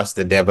for us,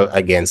 the devil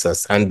against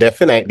us. And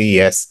definitely,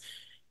 yes,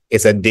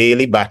 it's a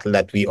daily battle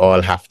that we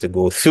all have to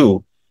go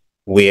through,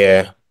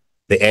 where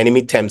the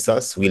enemy tempts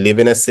us. We live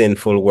in a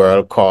sinful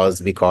world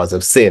caused because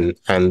of sin,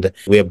 and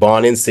we're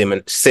born in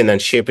sin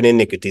and shaped in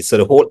iniquity. So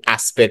the whole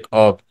aspect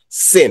of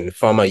sin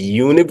from a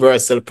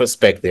universal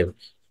perspective,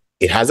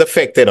 it has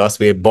affected us.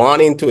 We're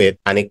born into it,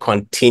 and it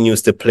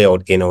continues to play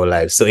out in our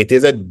lives. So it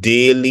is a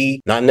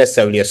daily, not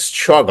necessarily a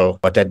struggle,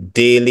 but a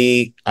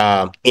daily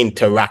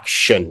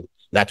interaction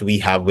that we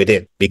have with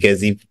it.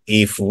 Because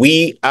if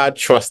we are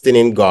trusting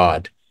in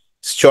God,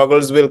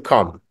 struggles will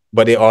come,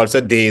 but there are also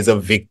days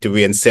of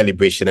victory and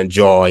celebration and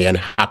joy and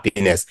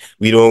happiness.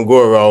 We don't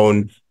go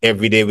around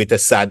every day with a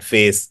sad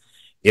face,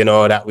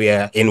 that we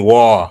are in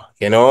war.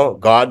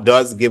 God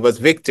does give us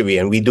victory,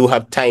 and we do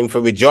have time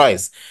for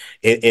rejoice.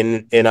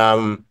 In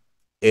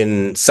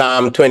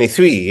Psalm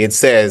 23, it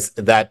says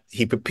that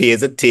he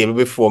prepares a table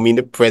before me in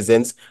the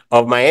presence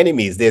of my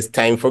enemies. There's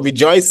time for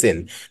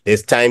rejoicing.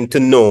 There's time to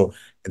know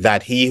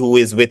that he who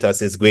is with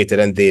us is greater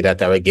than they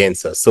that are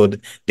against us. So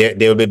there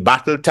will be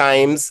battle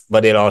times,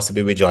 but there'll also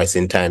be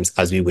rejoicing times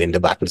as we win the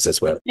battles as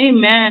well.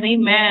 Amen,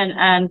 amen.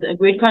 And a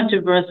great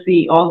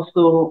controversy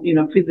also,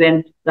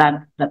 presents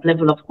that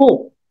level of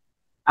hope.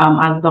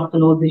 As Dr.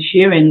 Knowles is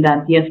sharing,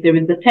 that yes, there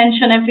is a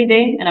tension every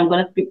day, and I'm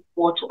going to speak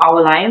more to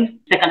our lives.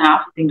 Second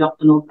half, I think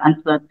Dr. Knowles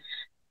answered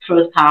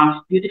first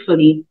half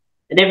beautifully.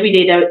 That every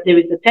day there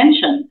is a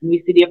tension. And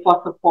we see the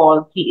Apostle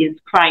Paul, he is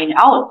crying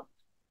out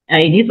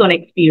in his own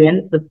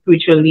experience, the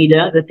spiritual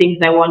leader, the things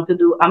I want to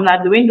do, I'm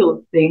not doing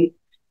those things.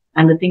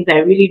 And the things I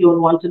really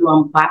don't want to do,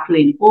 I'm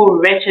battling. Oh,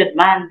 wretched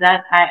man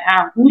that I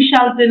am, who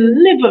shall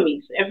deliver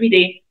me? So every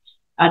day,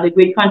 the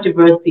great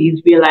controversy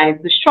is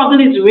realized. The struggle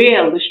is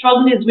real. The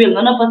struggle is real.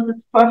 None of us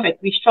is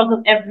perfect. We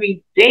struggle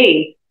every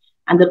day.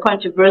 and the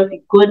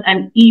controversy, good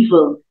and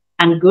evil,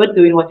 and good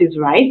doing what is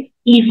right,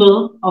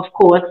 evil, of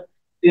course,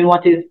 doing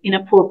what is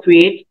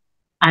inappropriate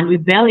and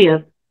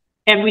rebellious.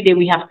 Every day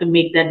we have to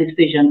make that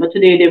decision. But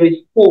today there is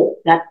hope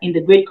that in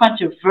the great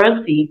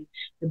controversy,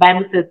 the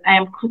Bible says, I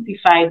am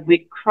crucified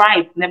with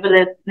Christ.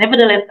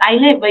 Nevertheless, I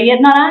live, but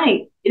yet not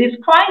I. It is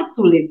Christ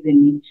who lives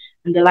in me.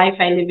 And the life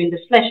I live in the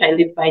flesh, I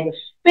live by the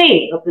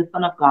faith of the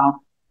Son of God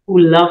who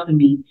loved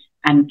me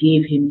and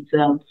gave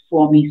himself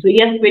for me. So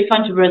yes, great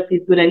controversy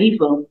is good and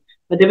evil,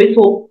 but there is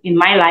hope in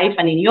my life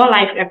and in your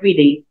life every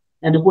day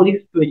that the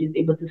Holy Spirit is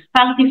able to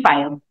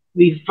sanctify us,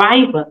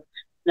 revive us,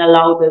 and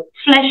allow the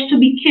flesh to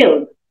be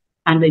killed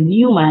and the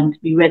new man to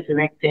be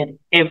resurrected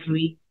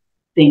every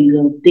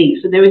single day.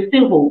 So there is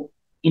still hope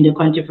in the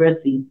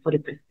controversy for the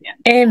Christian.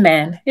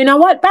 Amen. You know,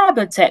 what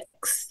Bible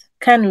text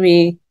can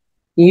we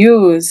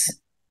use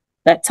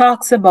that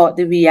talks about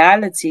the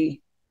reality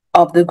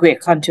of the great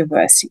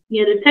controversy?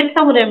 Yeah, the text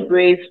I would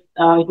embrace,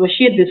 it was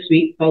shared this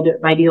week by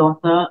the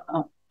author,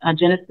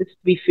 Genesis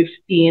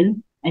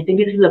 3:15. I think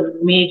this is a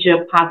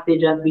major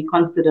passage as we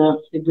consider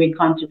the great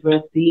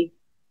controversy.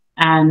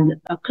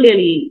 And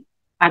clearly,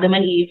 Adam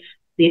and Eve,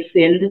 they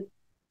sinned,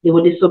 they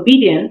were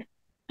disobedient,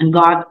 and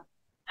God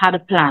had a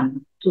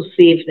plan to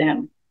save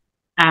them.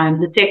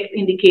 And the text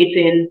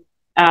indicating,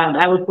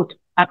 I will put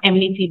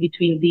enmity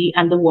between thee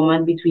and the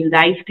woman, between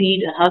thy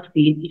seed and her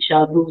seed, it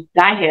shall bruise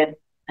thy head,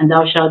 and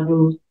thou shalt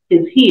bruise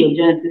his heel.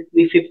 Genesis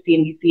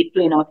 3:15, we see it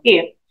playing out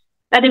here.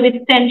 That there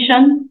is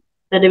tension,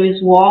 that there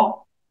is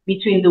war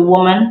between the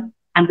woman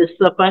and the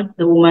serpent,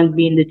 the woman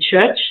being the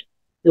church,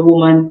 the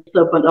woman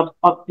serpent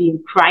of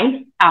being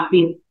Christ,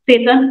 being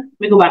Satan.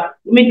 Let me go back.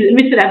 Let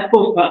me say that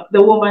over.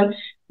 The woman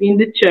being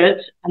the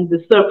church and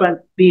the serpent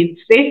being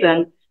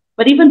Satan.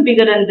 But even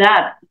bigger than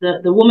that,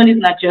 the woman is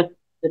not just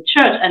the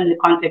church and in the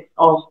context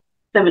of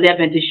Seventh-day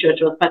Adventist Church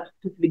or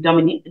specific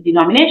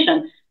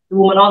denomination. The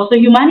woman also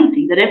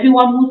humanity, that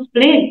everyone who's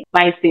plagued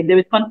by sin,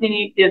 there's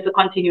a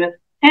continuous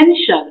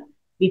tension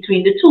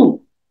between the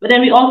two. But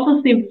then we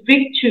also see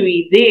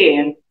victory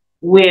there,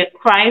 where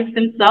Christ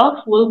himself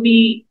will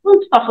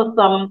suffer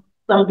some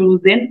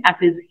bruising at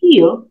his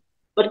heel,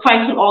 but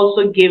Christ will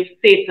also give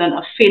Satan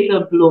a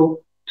fatal blow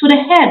to the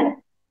head,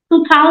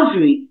 to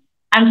Calvary.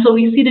 And so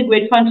we see the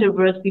great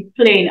controversy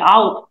playing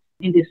out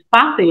in this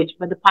passage,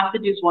 but the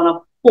passage is one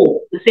of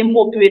hope, the same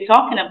hope we're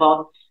talking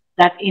about,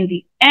 that in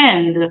the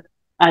end,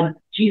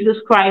 Jesus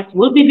Christ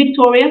will be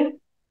victorious,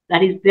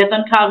 that his death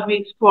on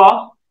Calvary's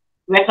cross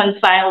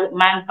reconciled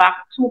man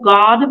back to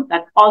God,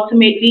 that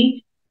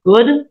ultimately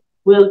good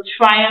will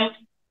triumph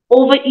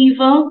over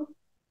evil.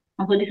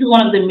 And so this is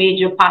one of the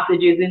major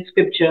passages in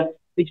Scripture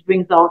which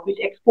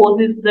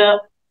exposes the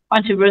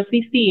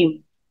controversy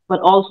theme, but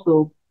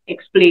also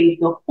explains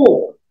the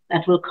hope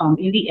that will come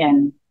in the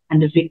end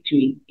and the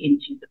victory in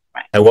Jesus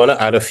Christ. I want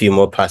to add a few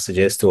more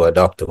passages to what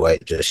Dr.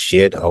 White just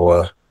shared.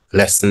 Our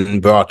lesson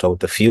brought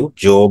out a few.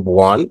 Job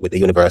 1 with the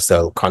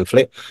universal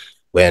conflict,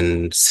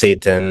 when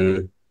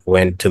Satan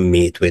went to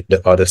meet with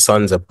the other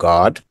sons of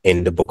God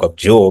in the book of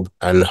Job,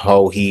 and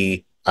how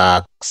he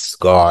asks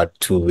God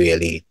to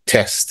really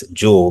test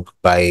Job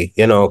by,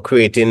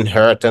 creating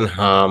hurt and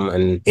harm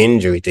and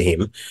injury to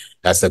him.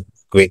 That's a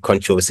great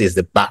controversy, is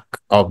the back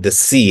of the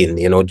scene.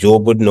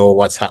 Job would know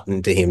what's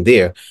happening to him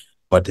there,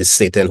 but it's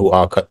Satan who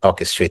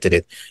orchestrated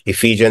it.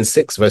 Ephesians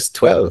 6 verse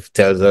 12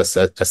 tells us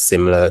a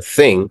similar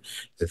thing,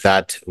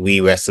 that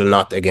we wrestle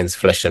not against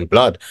flesh and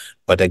blood,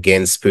 but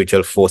against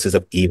spiritual forces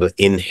of evil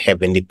in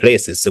heavenly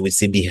places. So we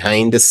see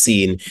behind the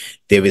scene,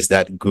 there is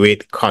that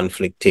great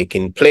conflict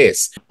taking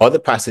place. Other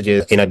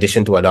passages, in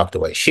addition to what Dr.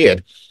 White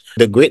shared,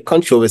 the great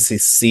controversy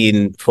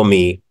scene for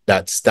me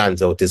that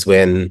stands out is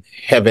when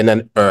heaven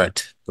and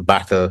earth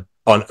battle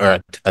on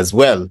earth as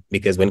well.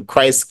 Because when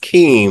Christ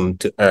came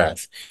to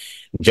earth,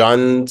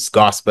 John's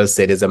gospel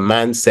said is a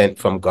man sent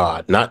from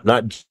God,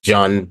 not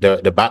John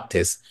the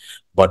Baptist,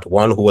 but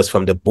one who was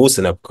from the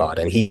bosom of God.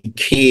 And he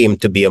came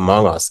to be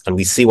among us. And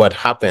we see what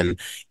happened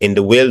in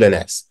the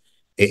wilderness.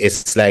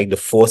 It's like the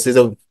forces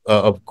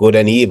of good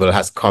and evil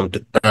has come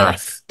to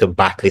earth to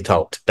battle it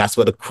out. That's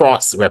what the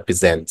cross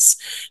represents,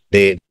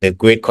 the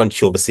great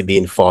controversy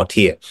being fought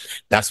here.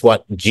 That's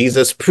what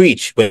Jesus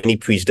preached when he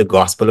preached the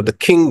gospel of the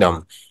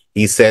kingdom.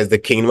 He says the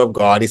kingdom of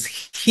God is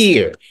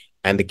here.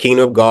 And the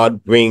kingdom of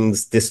God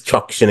brings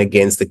destruction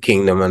against the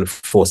kingdom and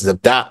forces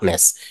of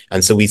darkness.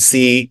 And so we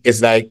see,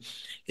 it's like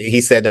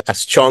he said, a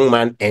strong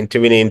man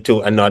entering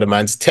into another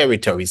man's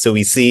territory. So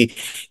we see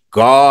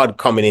God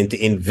coming in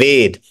to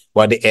invade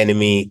what the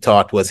enemy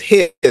thought was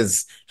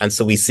his. And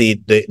so we see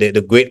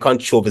the great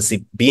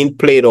controversy being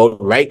played out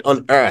right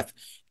on earth.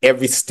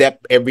 Every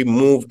step, every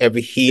move, every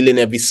healing,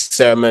 every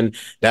sermon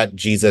that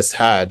Jesus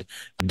had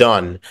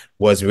done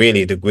was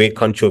really the great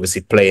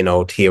controversy playing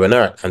out here on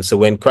earth. And so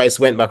when Christ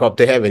went back up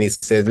to heaven, he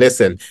says,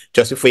 listen,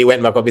 just before he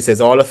went back up, he says,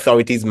 all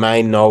authority is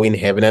mine now in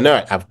heaven and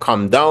earth. I've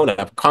come down,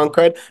 I've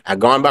conquered, I've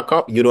gone back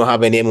up. You don't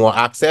have any more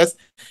access,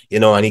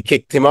 and he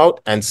kicked him out.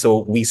 And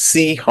so we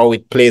see how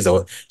it plays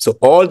out. So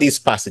all these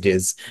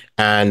passages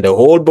and the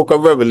whole book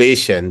of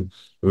Revelation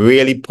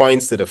really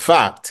points to the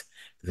fact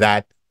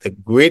that the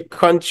great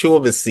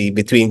controversy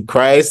between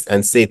Christ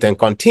and Satan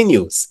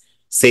continues.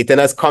 Satan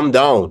has come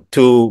down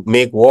to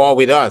make war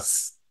with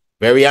us,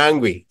 very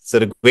angry. So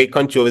the great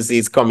controversy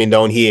is coming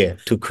down here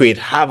to create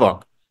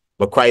havoc.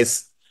 But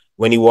Christ,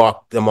 when he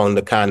walked among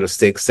the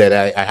candlesticks, said,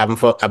 I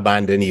haven't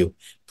abandoned you.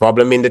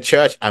 Problem in the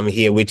church, I'm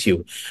here with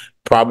you.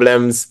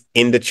 Problems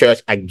in the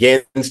church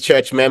against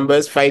church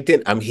members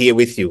fighting, I'm here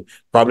with you.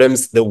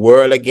 Problems the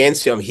world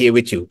against you, I'm here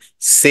with you.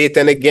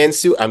 Satan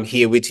against you, I'm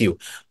here with you.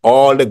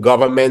 All the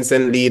governments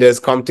and leaders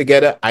come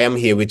together, I am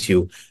here with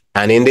you.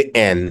 And in the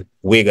end,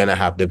 we're going to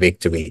have the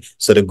victory.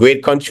 So the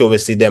great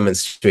controversy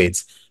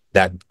demonstrates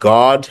that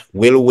God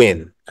will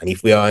win. And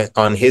if we are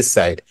on his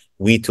side,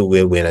 we too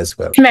will win as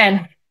well.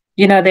 Amen.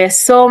 You know, there's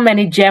so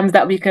many gems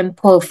that we can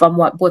pull from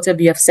what both of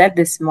you have said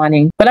this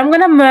morning. But I'm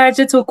going to merge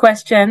the two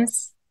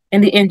questions in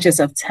the interest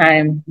of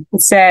time.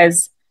 It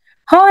says,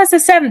 how is the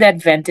Seventh-day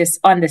Adventist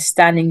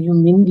understanding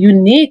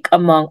unique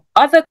among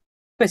other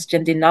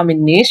Christian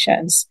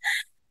denominations?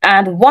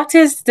 And what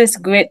is this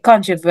great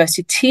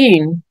controversy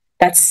theme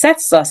that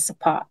sets us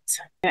apart?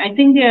 I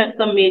think there are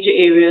some major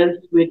areas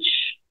which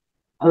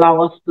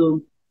allow us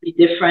to be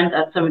different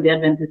as Seventh-day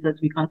Adventists as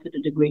we consider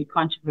the great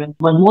controversy.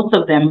 But most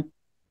of them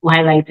were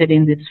highlighted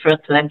in this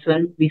first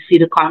lesson. We see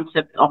the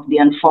concept of the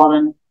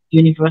unfallen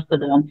universe or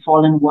the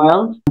unfallen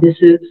world. This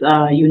is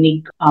a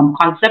unique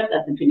concept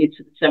as it relates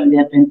to the Seventh-day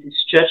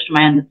Adventist Church, to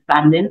my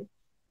understanding.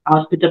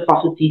 Our spirit of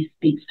prophecy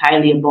speaks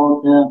highly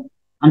about the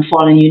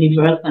unfallen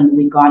universe and the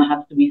way God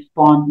has to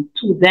respond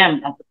to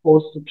them as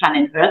opposed to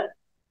planet Earth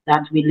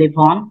that we live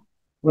on.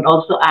 But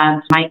also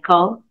as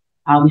Michael,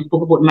 we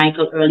spoke about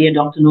Michael earlier.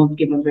 Dr. Knowles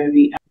gave a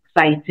very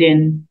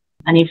exciting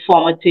and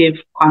informative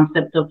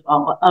concept of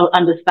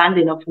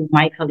understanding of who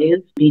Michael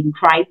is, being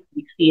Christ.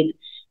 We see it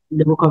in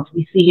the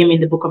we see him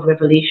in the book of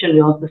Revelation.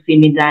 We also see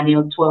him in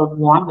Daniel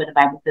 12:1, where the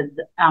Bible says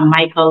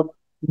Michael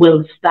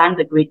will stand,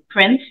 the great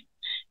prince,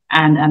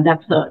 and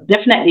that's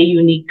definitely a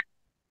unique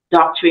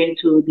doctrine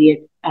to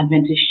the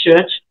Adventist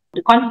Church.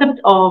 The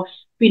concept of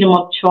freedom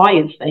of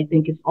choice, I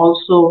think, is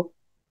also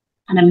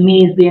an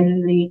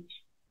amazingly,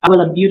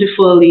 a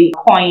beautifully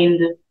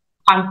coined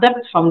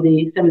concept from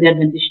the Seventh-day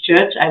Adventist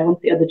Church. I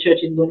won't say other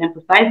churches don't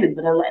emphasize it,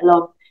 but I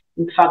love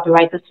the fact the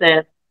writer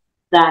says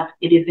that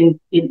it is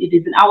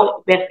in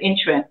our best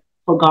interest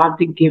for God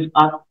to give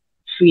us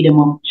freedom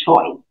of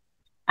choice.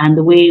 And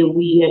the way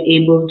we are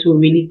able to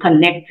really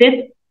connect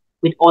it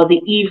with all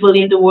the evil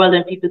in the world,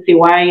 and people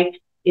say,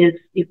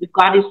 if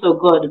God is so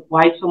good,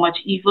 why so much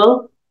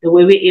evil? The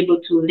way we're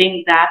able to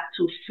link that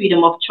to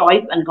freedom of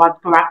choice and God's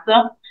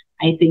character,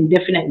 I think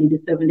definitely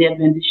the Seventh-day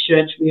Adventist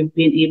Church, we have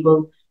been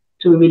able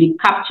to really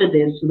capture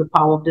this to the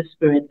power of the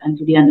Spirit and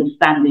to the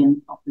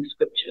understanding of the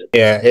Scriptures.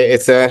 Yeah,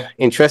 it's an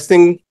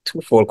interesting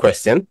twofold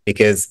question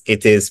because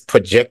it is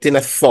projecting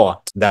a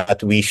thought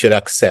that we should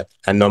accept.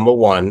 And number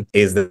one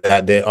is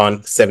that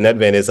the Seventh-day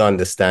Adventist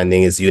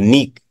understanding is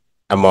unique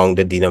among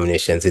the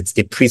denominations.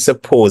 It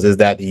presupposes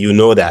that you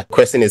know that. The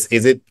question is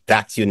it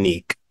that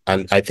unique?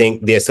 And I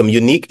think there's some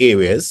unique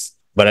areas,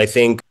 but I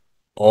think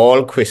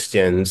all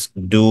Christians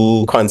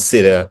do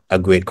consider a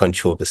great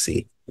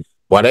controversy.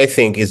 What I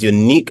think is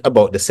unique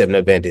about the Seventh-day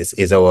Adventists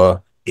is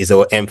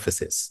our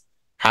emphasis.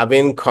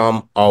 Having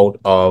come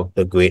out of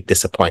the great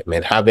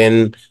disappointment,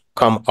 having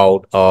come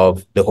out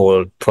of the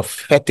whole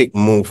prophetic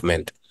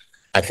movement,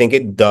 I think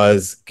it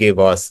does give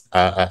us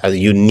a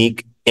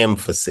unique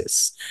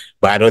emphasis.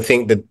 But I don't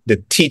think that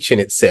the teaching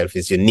itself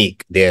is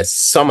unique. There are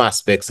some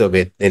aspects of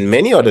it in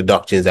many other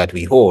doctrines that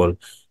we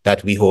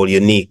hold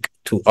unique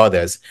to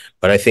others.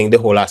 But I think the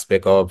whole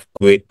aspect of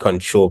great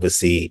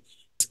controversy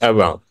is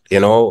around. You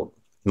know,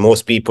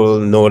 most people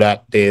know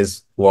that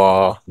there's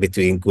war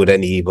between good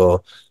and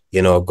evil.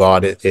 You know,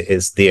 God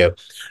is there.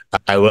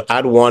 I will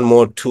add one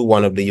more to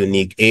one of the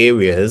unique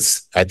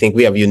areas. I think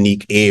we have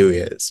unique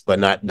areas, but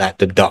not that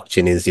the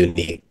doctrine is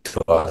unique to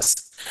us.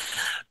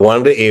 One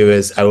of the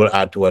areas I will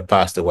add to what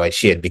Pastor White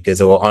shared,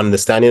 because our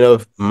understanding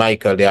of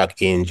Michael the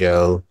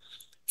Archangel,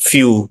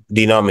 few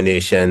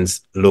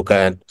denominations look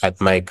at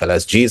Michael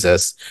as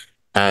Jesus,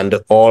 and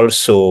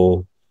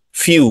also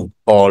few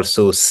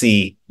also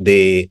see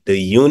the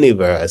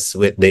universe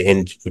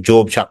in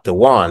Job chapter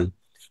 1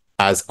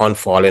 as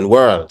unfallen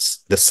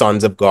worlds, the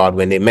sons of God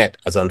when they met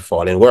as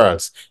unfallen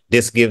worlds.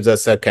 This gives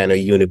us a kind of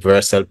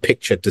universal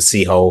picture to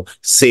see how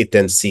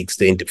Satan seeks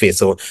to interface.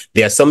 So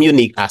there are some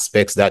unique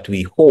aspects that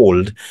we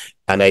hold,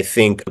 and I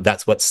think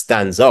that's what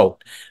stands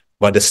out.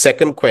 But the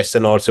second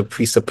question also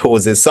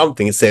presupposes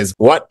something. It says,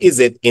 what is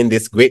it in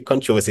this great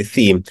controversy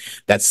theme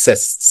that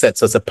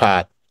sets us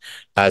apart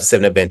as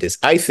Seventh-day Adventists?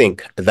 I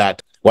think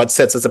that what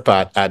sets us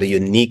apart are the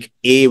unique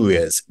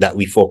areas that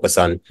we focus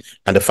on,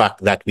 and the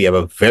fact that we have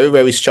a very,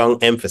 very strong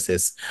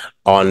emphasis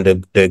on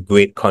the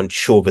great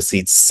controversy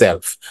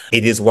itself.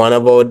 It is one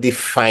of our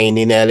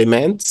defining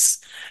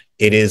elements.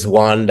 It is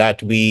one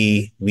that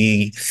we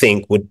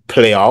think would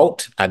play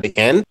out at the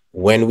end.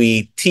 When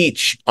we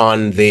teach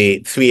on the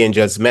three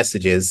angels'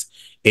 messages,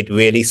 it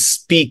really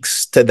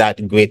speaks to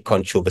that great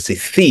controversy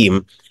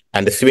theme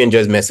And the three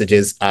angels'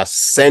 messages are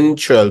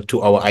central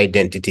to our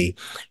identity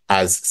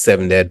as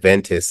Seventh-day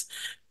Adventists.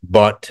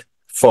 But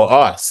for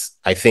us,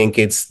 I think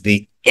it's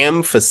the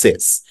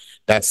emphasis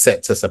that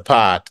sets us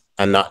apart,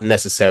 and not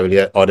necessarily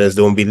that others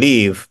don't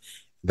believe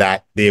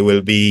that there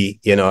will be,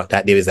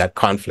 that there is that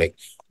conflict.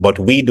 But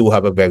we do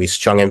have a very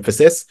strong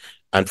emphasis.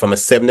 And from a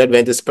Seventh-day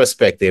Adventist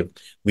perspective,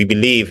 we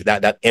believe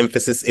that that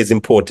emphasis is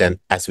important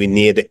as we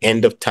near the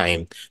end of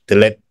time, to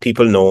let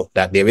people know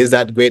that there is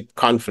that great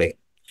conflict,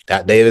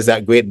 that there is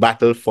that great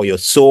battle for your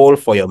soul,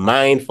 for your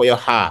mind, for your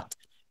heart,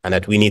 and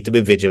that we need to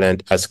be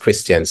vigilant as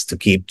Christians to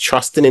keep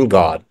trusting in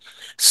God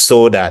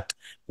so that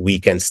we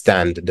can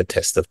stand the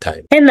test of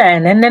time.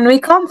 Amen. And then we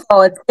come for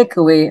our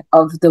takeaway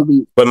of the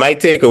week. But my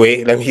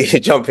takeaway, let me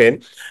jump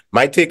in.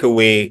 My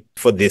takeaway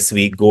for this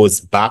week goes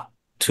back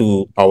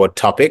to our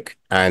topic,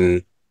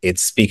 and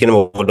it's speaking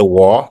about the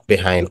war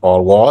behind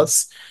all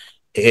wars.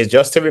 It's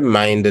just a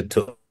reminder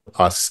to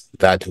us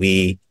that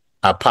we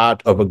are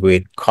part of a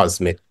great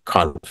cosmic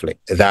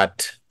conflict.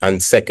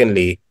 And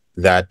secondly,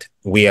 that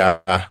we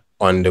are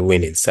on the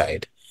winning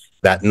side.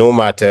 That no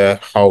matter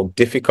how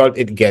difficult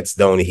it gets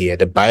down here,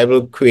 the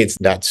Bible creates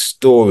that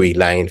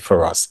storyline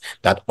for us,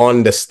 that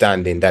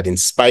understanding that in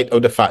spite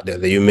of the fact that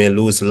you may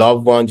lose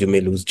loved ones, you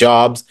may lose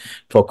jobs,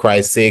 for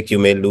Christ's sake, you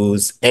may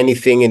lose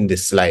anything in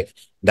this life,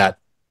 that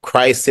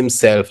Christ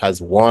himself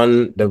has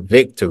won the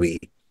victory.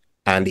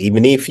 And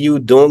even if you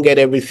don't get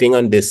everything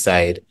on this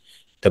side,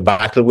 the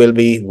battle will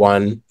be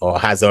won, or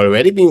has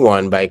already been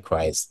won, by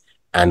Christ,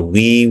 and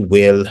we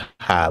will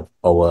have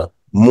our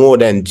more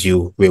than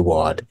due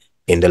reward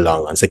in the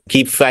long run. So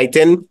keep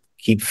fighting,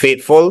 keep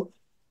faithful,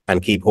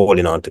 and keep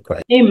holding on to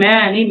Christ.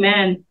 Amen.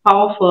 Amen.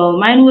 Powerful.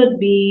 Mine would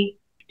be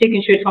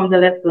taken straight from the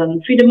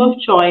lesson. Freedom of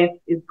choice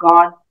is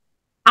God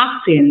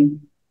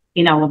acting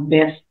in our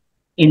best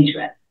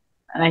interest.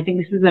 And I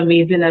think this is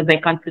amazing as I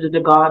consider the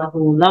God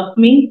who loves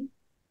me,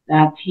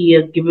 that he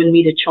has given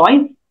me the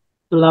choice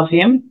to love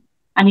him.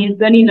 And he's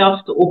done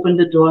enough to open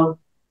the door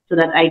so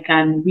that I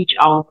can reach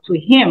out to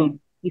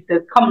him. He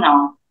says, come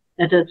now,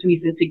 let us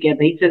reason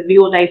together. He says,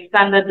 behold, I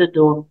stand at the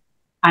door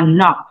and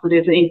knock. So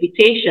there's an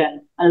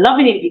invitation, a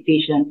loving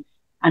invitation.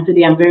 And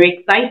today I'm very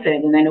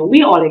excited, and I know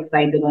we're all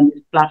excited on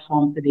this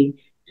platform today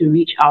to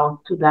reach out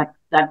to that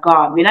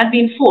God. We're not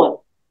being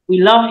forced.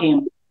 We love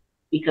him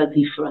because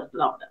he first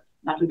loved us.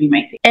 That would be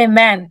my take.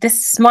 Amen.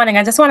 This morning,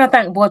 I just want to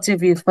thank both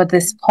of you for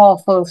this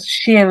powerful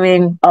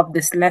sharing of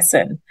this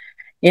lesson.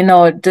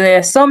 There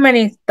are so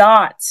many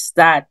thoughts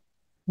that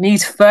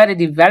need further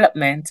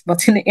development,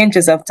 but in the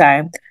interest of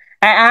time,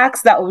 I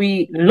ask that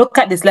we look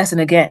at this lesson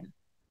again.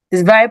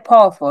 It's very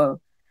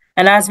powerful.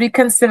 And as we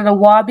consider the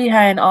war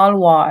behind all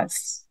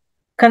wars,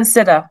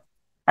 consider,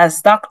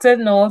 as Dr.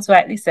 Knowles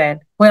rightly said,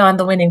 we're on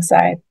the winning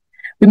side.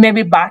 We may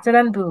be battered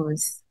and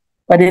bruised,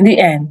 but in the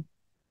end,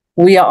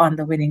 we are on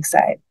the winning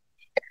side.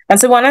 And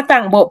so I want to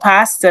thank both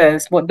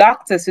pastors, both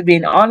doctors for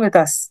being on with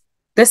us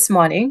this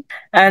morning.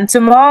 And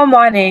tomorrow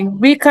morning,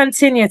 we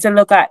continue to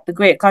look at the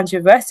great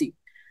controversy.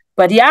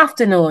 But the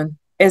afternoon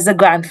is the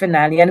grand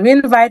finale. And we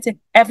invite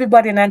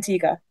everybody in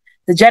Antigua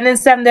to join in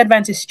Seventh-day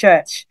Adventist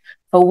Church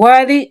for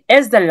Worthy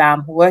is the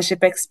Lamb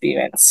worship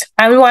experience.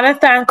 And we want to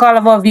thank all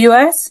of our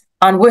viewers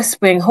on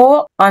Whispering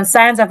Hope, on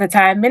Signs of the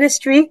Time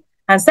Ministry,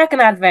 and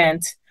Second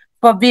Advent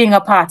for being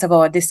a part of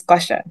our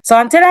discussion. So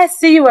until I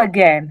see you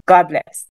again, God bless.